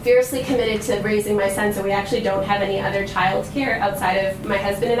 I'm fiercely committed to raising my son, so we actually don't have any other child care outside of my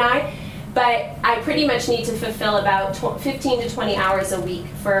husband and I. But I pretty much need to fulfill about 15 to 20 hours a week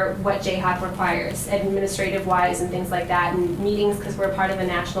for what JHOP requires, administrative-wise and things like that, and meetings because we're part of a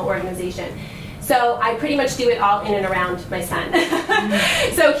national organization. So I pretty much do it all in and around my son.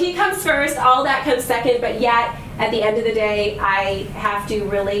 So he comes first, all that comes second, but yet at the end of the day, I have to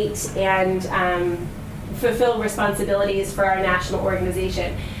relate and fulfill responsibilities for our national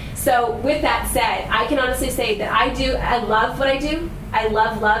organization. So with that said, I can honestly say that I love what I do. I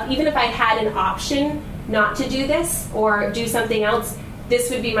love, even if I had an option not to do this or do something else, this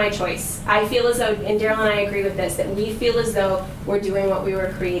would be my choice. I feel as though, and Daryl and I agree with this, that we feel as though we're doing what we were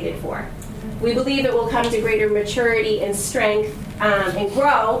created for. We believe it will come to greater maturity and strength and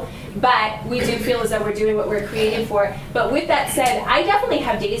grow, but we do feel as though we're doing what we're created for. But with that said, I definitely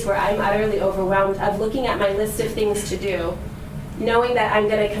have days where I'm utterly overwhelmed of looking at my list of things to do, knowing that I'm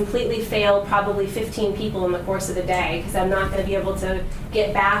going to completely fail probably 15 people in the course of the day because I'm not going to be able to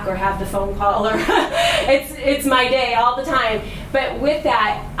get back or have the phone call, or it's my day all the time. But with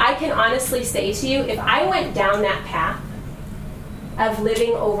that, I can honestly say to you, if I went down that path of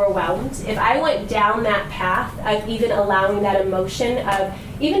living overwhelmed, if I went down that path of even allowing that emotion of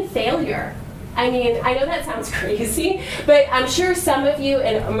even failure, I mean, I know that sounds crazy, but I'm sure some of you,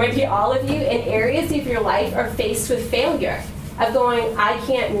 and maybe all of you, in areas of your life are faced with failure. Of going, I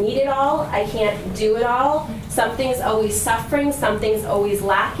can't meet it all, I can't do it all, something's always suffering, something's always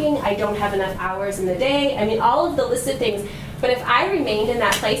lacking, I don't have enough hours in the day, I mean, all of the listed things. But if I remained in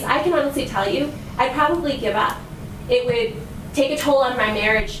that place, I can honestly tell you, I'd probably give up. It would take a toll on my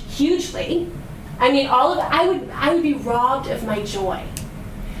marriage hugely. I mean, I would be robbed of my joy.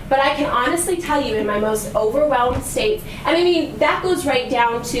 But I can honestly tell you, in my most overwhelmed states, and I mean, that goes right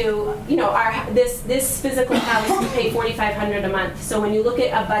down to, you know, this physical house, we pay $4,500 a month. So when you look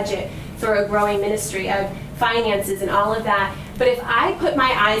at a budget for a growing ministry of finances and all of that, but if I put my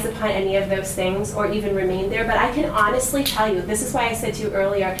eyes upon any of those things, or even remain there, but I can honestly tell you, this is why I said to you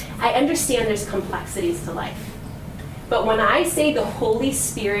earlier, I understand there's complexities to life. But when I say the Holy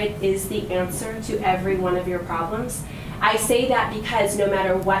Spirit is the answer to every one of your problems, I say that because no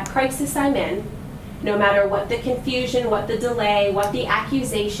matter what crisis I'm in, no matter what the confusion, what the delay, what the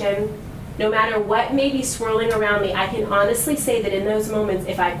accusation, no matter what may be swirling around me, I can honestly say that in those moments,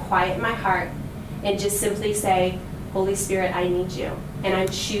 if I quiet my heart and just simply say, Holy Spirit, I need you, and I'm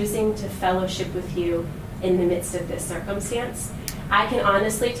choosing to fellowship with you in the midst of this circumstance, I can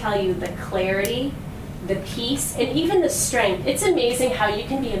honestly tell you the clarity, the peace, and even the strength. It's amazing how you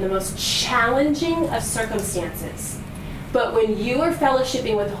can be in the most challenging of circumstances. But when you are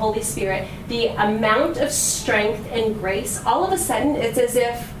fellowshipping with the Holy Spirit, the amount of strength and grace, all of a sudden, it's as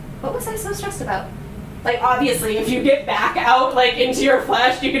if, what was I so stressed about? Like, obviously, if you get back out, like, into your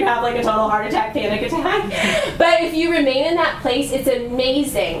flesh, you can have, like, a total heart attack, panic attack. But if you remain in that place, it's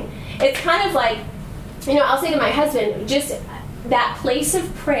amazing. It's kind of like, I'll say to my husband, just that place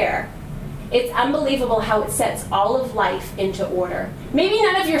of prayer, it's unbelievable how it sets all of life into order. Maybe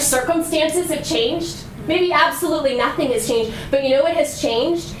none of your circumstances have changed. Maybe absolutely nothing has changed. But you know what has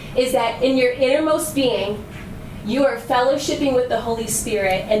changed? Is that in your innermost being, you are fellowshipping with the Holy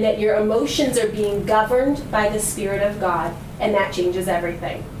Spirit, and that your emotions are being governed by the Spirit of God, and that changes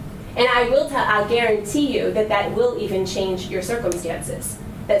everything. And I'll guarantee you that will even change your circumstances.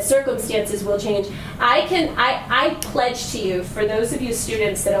 That circumstances will change. I pledge to you, for those of you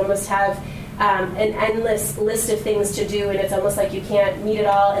students that almost have an endless list of things to do, and it's almost like you can't meet it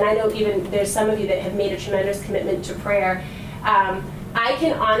all, and I know even there's some of you that have made a tremendous commitment to prayer, I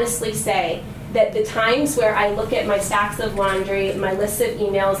can honestly say that the times where I look at my stacks of laundry, my lists of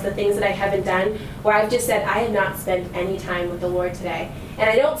emails, the things that I haven't done, where I've just said, I have not spent any time with the Lord today. And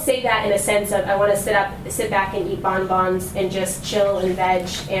I don't say that in a sense of I want to sit back and eat bonbons and just chill and veg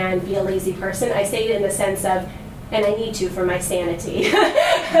and be a lazy person. I say it in the sense of, and I need to for my sanity.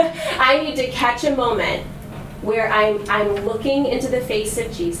 I need to catch a moment where I'm looking into the face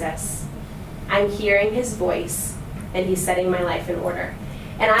of Jesus. I'm hearing his voice, and he's setting my life in order.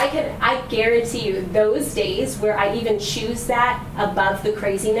 And I guarantee you, those days where I even choose that above the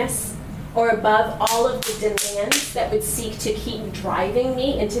craziness or above all of the demands that would seek to keep driving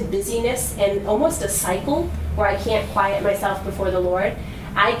me into busyness and almost a cycle where I can't quiet myself before the Lord,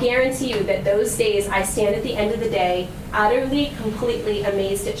 I guarantee you that those days I stand at the end of the day utterly, completely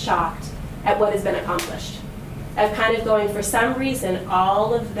amazed and shocked at what has been accomplished. Of kind of going, for some reason,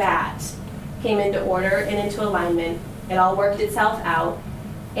 all of that came into order and into alignment. It all worked itself out.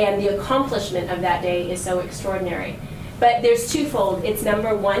 And the accomplishment of that day is so extraordinary. But there's twofold. It's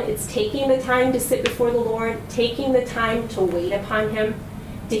number one, it's taking the time to sit before the Lord, taking the time to wait upon him,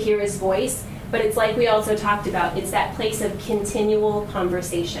 to hear his voice. But it's like we also talked about, it's that place of continual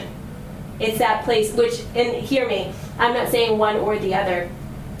conversation. It's that place which, and hear me, I'm not saying one or the other,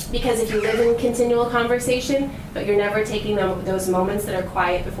 because if you live in continual conversation, but you're never taking those moments that are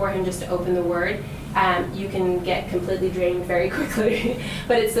quiet before him just to open the word, you can get completely drained very quickly.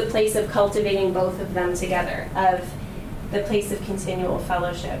 But it's the place of cultivating both of them together, of the place of continual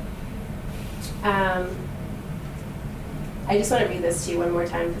fellowship. I just want to read this to you one more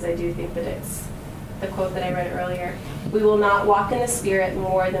time because I do think that it's the quote that I read earlier. We will not walk in the Spirit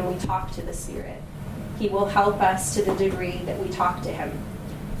more than we talk to the Spirit. He will help us to the degree that we talk to him.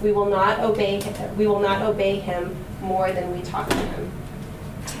 We will not obey him more than we talk to him.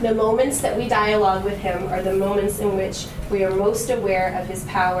 The moments that we dialogue with him are the moments in which we are most aware of his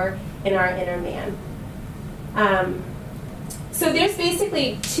power in our inner man. So there's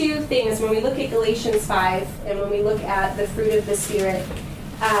basically two things when we look at Galatians 5 and when we look at the fruit of the Spirit.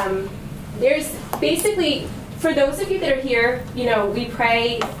 There's basically, for those of you that are here, we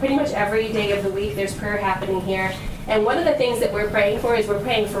pray pretty much every day of the week. There's prayer happening here. And one of the things that we're praying for is we're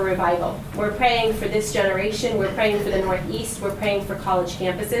praying for revival. We're praying for this generation. We're praying for the Northeast. We're praying for college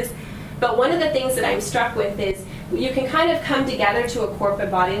campuses. But one of the things that I'm struck with is you can kind of come together to a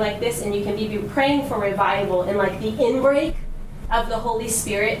corporate body like this, and you can be praying for revival and like the inbreak of the Holy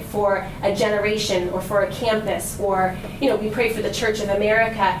Spirit for a generation or for a campus, or we pray for the Church of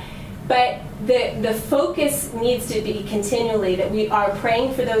America. But the focus needs to be continually that we are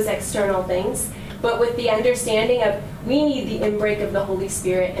praying for those external things, but with the understanding of we need the inbreak of the Holy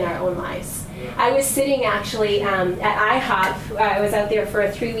Spirit in our own lives. I was sitting actually at IHOP. I was out there for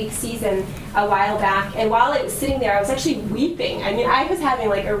a 3-week season a while back, and while I was sitting there, I was actually weeping. I mean, I was having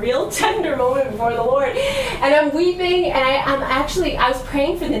like a real tender moment before the Lord, and I'm weeping, and I was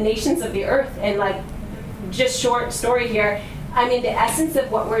praying for the nations of the earth, and like, just short story here, I mean, the essence of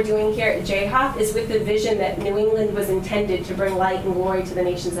what we're doing here at JHOP is with the vision that New England was intended to bring light and glory to the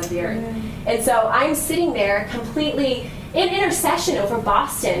nations of the earth. And so I'm sitting there completely in intercession over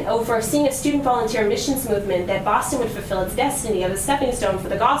Boston, over seeing a student volunteer missions movement, that Boston would fulfill its destiny of a stepping stone for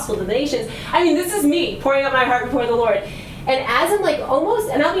the gospel to the nations. I mean, this is me pouring out my heart before the Lord. And as I'm like almost,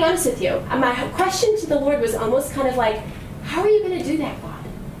 and I'll be honest with you, my question to the Lord was almost kind of like, how are you going to do that, God?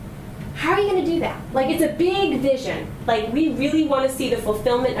 how are you going to do that? Like, it's a big vision. Like, we really want to see the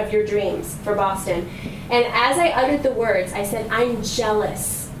fulfillment of your dreams for Boston. And as I uttered the words, I said, I'm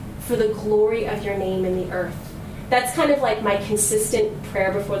jealous for the glory of your name in the earth. That's kind of like my consistent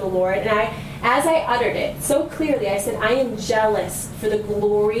prayer before the Lord. And as I uttered it so clearly, I said, I am jealous for the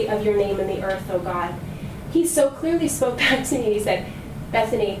glory of your name in the earth, oh God. He so clearly spoke back to me. He said,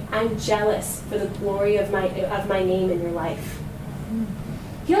 Bethany, I'm jealous for the glory of my name in your life.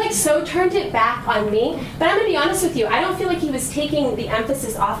 He like so turned it back on me. But I'm going to be honest with you, I don't feel like he was taking the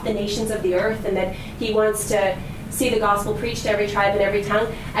emphasis off the nations of the earth and that he wants to see the gospel preached to every tribe and every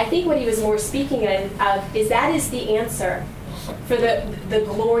tongue. I think what he was more speaking of is that is the answer for the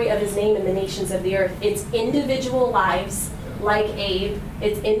glory of his name in the nations of the earth. It's individual lives like Abe.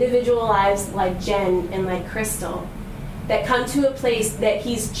 It's individual lives like Jen and like Crystal that come to a place that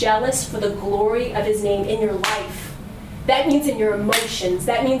he's jealous for the glory of his name in your life. That means in your emotions.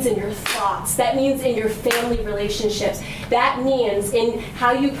 That means in your thoughts. That means in your family relationships. That means in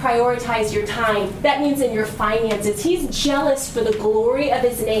how you prioritize your time. That means in your finances. He's jealous for the glory of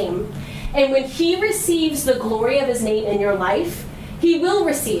his name. And when he receives the glory of his name in your life, he will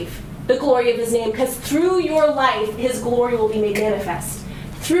receive the glory of his name, because through your life, his glory will be made manifest.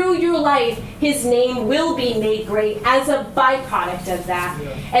 Through your life, his name will be made great as a byproduct of that. Yeah.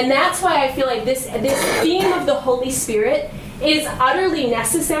 And that's why I feel like this theme of the Holy Spirit is utterly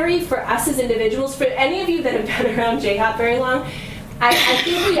necessary for us as individuals. For any of you that have been around JHOP very long, I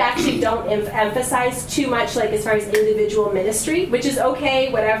think we actually don't emphasize too much, like as far as individual ministry, which is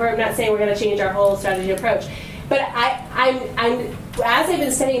okay, whatever. I'm not saying we're going to change our whole strategy approach. But I'm as I've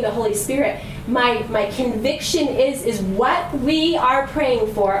been studying the Holy Spirit, my conviction is what we are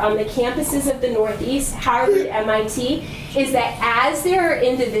praying for on the campuses of the Northeast, Harvard, MIT, is that as there are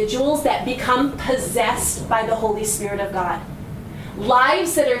individuals that become possessed by the Holy Spirit of God,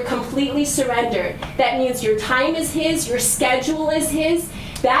 lives that are completely surrendered, that means your time is his, your schedule is his,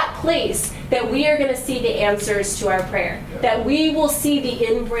 that place that we are going to see the answers to our prayer, that we will see the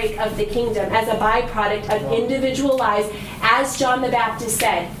inbreak of the kingdom as a byproduct of individual lives. As John the Baptist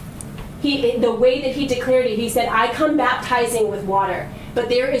said, the way that he declared it, he said, I come baptizing with water, but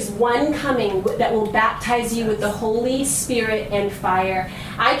there is one coming that will baptize you with the Holy Spirit and fire.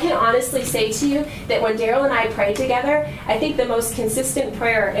 I can honestly say to you that when Daryl and I pray together, I think the most consistent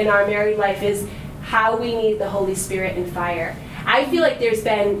prayer in our married life is how we need the Holy Spirit and fire. I feel like there's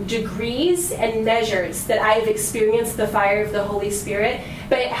been degrees and measures that I have experienced the fire of the Holy Spirit.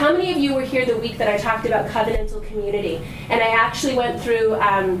 But how many of you were here the week that I talked about covenantal community? And I actually went through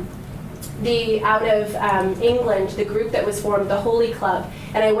out of England, the group that was formed, the Holy Club.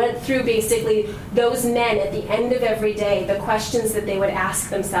 And I went through basically those men at the end of every day, the questions that they would ask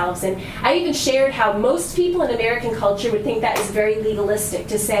themselves. And I even shared how most people in American culture would think that is very legalistic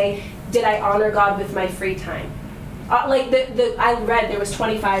to say, did I honor God with my free time? I read there was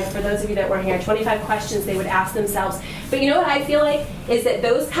 25, for those of you that weren't here, 25 questions they would ask themselves. But you know what I feel like is that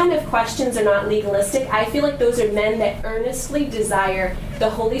those kind of questions are not legalistic. I feel like those are men that earnestly desire the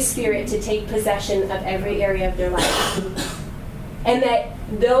Holy Spirit to take possession of every area of their life. And that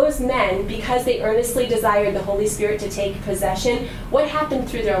those men, because they earnestly desired the Holy Spirit to take possession, what happened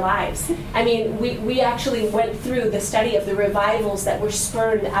through their lives? I mean, we actually went through the study of the revivals that were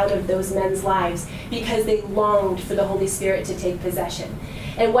spurned out of those men's lives because they longed for the Holy Spirit to take possession.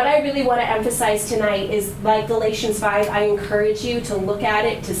 And what I really want to emphasize tonight is, like Galatians 5, I encourage you to look at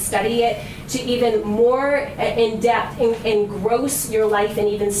it, to study it, to even more in depth engross your life and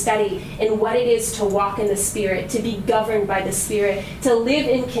even study in what it is to walk in the Spirit, to be governed by the Spirit, to live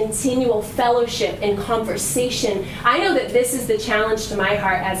in continual fellowship and conversation. I know that this is the challenge to my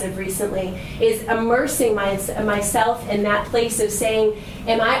heart as of recently, is immersing myself in that place of saying,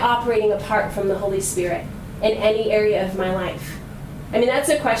 am I operating apart from the Holy Spirit in any area of my life? I mean, that's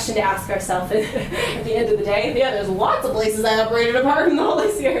a question to ask ourselves at the end of the day. Yeah, there's lots of places I operated apart from the Holy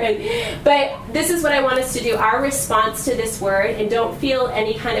Spirit. But this is what I want us to do. Our response to this word, and don't feel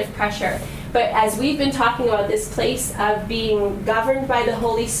any kind of pressure, but as we've been talking about this place of being governed by the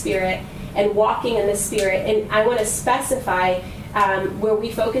Holy Spirit and walking in the Spirit, and I want to specify where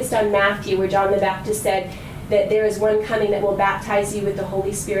we focused on Matthew, where John the Baptist said that there is one coming that will baptize you with the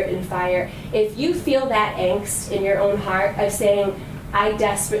Holy Spirit and fire. If you feel that angst in your own heart of saying, I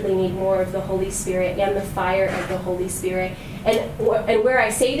desperately need more of the Holy Spirit and the fire of the Holy Spirit. And where I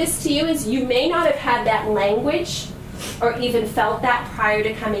say this to you is you may not have had that language or even felt that prior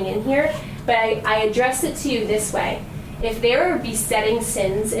to coming in here, but I address it to you this way. If there are besetting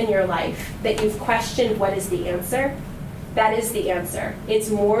sins in your life that you've questioned what is the answer, That is the answer. It's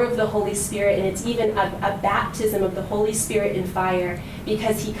more of the Holy Spirit, and it's even a baptism of the Holy Spirit in fire,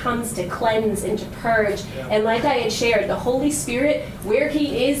 because he comes to cleanse and to purge. Yeah. And like I had shared, the Holy Spirit, where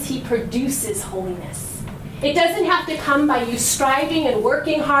he is, he produces holiness. It doesn't have to come by you striving and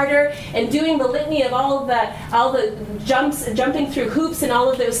working harder and doing the litany of all the jumping through hoops and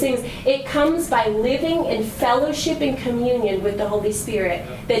all of those things. It comes by living in fellowship and communion with the Holy Spirit,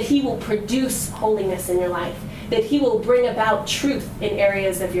 that he will produce holiness in your life, that he will bring about truth in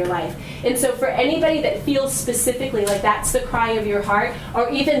areas of your life. And so for anybody that feels specifically like that's the cry of your heart, or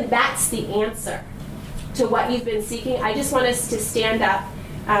even that's the answer to what you've been seeking, I just want us to stand up.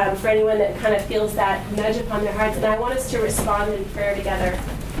 For anyone that kind of feels that nudge upon their hearts, and I want us to respond in prayer together.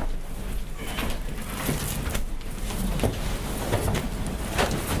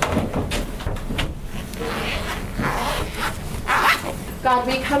 God,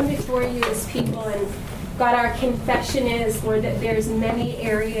 we come before you as people, and God, our confession is, Lord, that there's many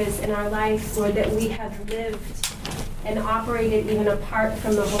areas in our life, Lord, that we have lived and operated even apart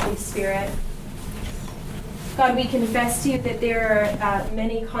from the Holy Spirit. God, we confess to you that there are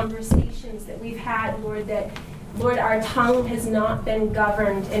many conversations that we've had, Lord, that, Lord, our tongue has not been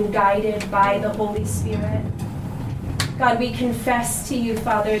governed and guided by the Holy Spirit. God, we confess to you,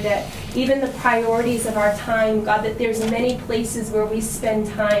 Father, that even the priorities of our time, God, that there's many places where we spend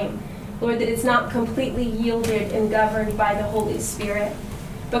time, Lord, that it's not completely yielded and governed by the Holy Spirit.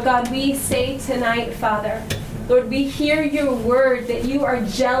 But God, we say tonight, Father, Lord, we hear your word that you are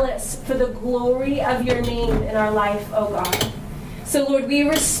jealous for the glory of your name in our life, oh God. So, Lord, we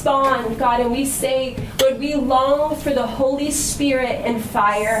respond, God, and we say, Lord, we long for the Holy Spirit and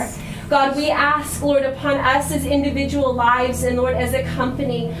fire. God, we ask, Lord, upon us as individual lives and, Lord, as a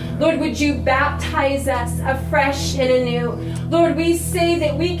company, Lord, would you baptize us afresh and anew? Lord, we say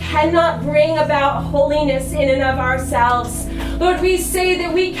that we cannot bring about holiness in and of ourselves. Lord, we say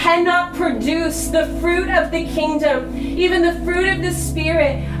that we cannot produce the fruit of the kingdom, even the fruit of the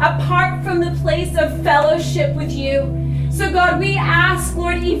Spirit, apart from the place of fellowship with you. So, God, we ask,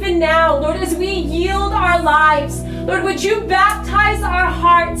 Lord, even now, Lord, as we yield our lives, Lord, would you baptize our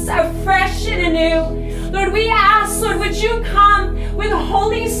hearts afresh and anew? Lord, we ask, Lord, would you come with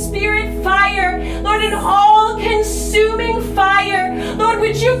Holy Spirit fire, Lord, an all-consuming fire. Lord,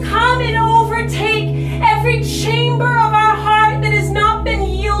 would you come and overtake every chamber of our heart that has not been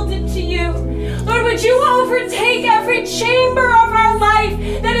yielded to you. Lord, would you overtake every chamber of our life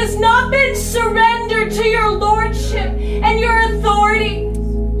that has not been surrendered to your lordship and your authority.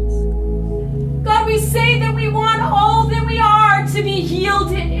 God, we say that we want all that we are to be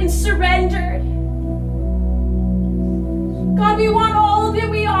yielded and surrendered. God, we want all that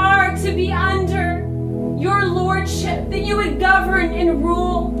we are to be under your lordship, that you would govern and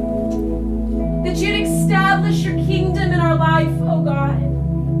rule, that you'd establish your kingdom in our life, oh God.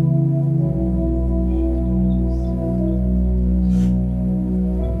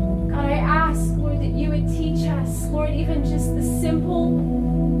 God, I ask, Lord, that you would teach us, Lord, even just the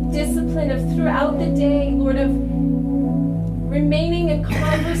simple discipline of throughout the day, Lord, of remaining in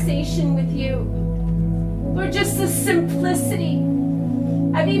conversation with you. Lord, just the simplicity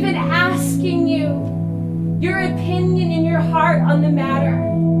of even asking you your opinion in your heart on the matter.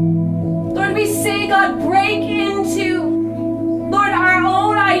 Lord, we say, God, break into, Lord, our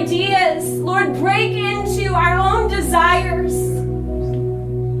own ideas. Lord, break into our own desires.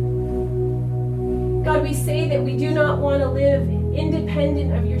 God, we say that we do not want to live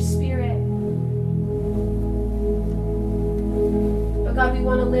independent of your Spirit. But God, we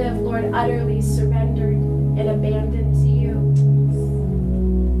want to live, Lord, utterly surrendered and abandoned to you.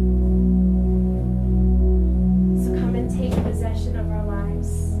 So come and take possession of our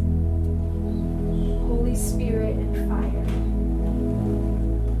lives. Holy Spirit and fire.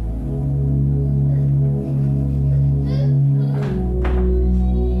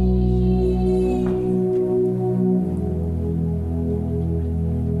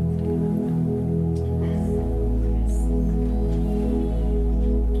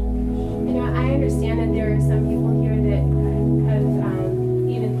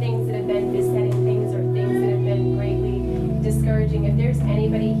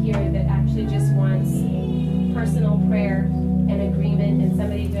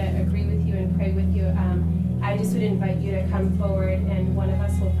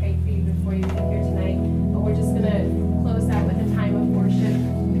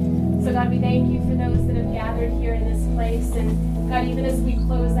 God, even as we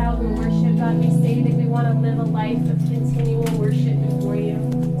close out in worship, God, we say that we want to live a life of continual worship before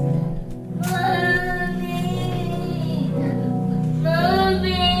you.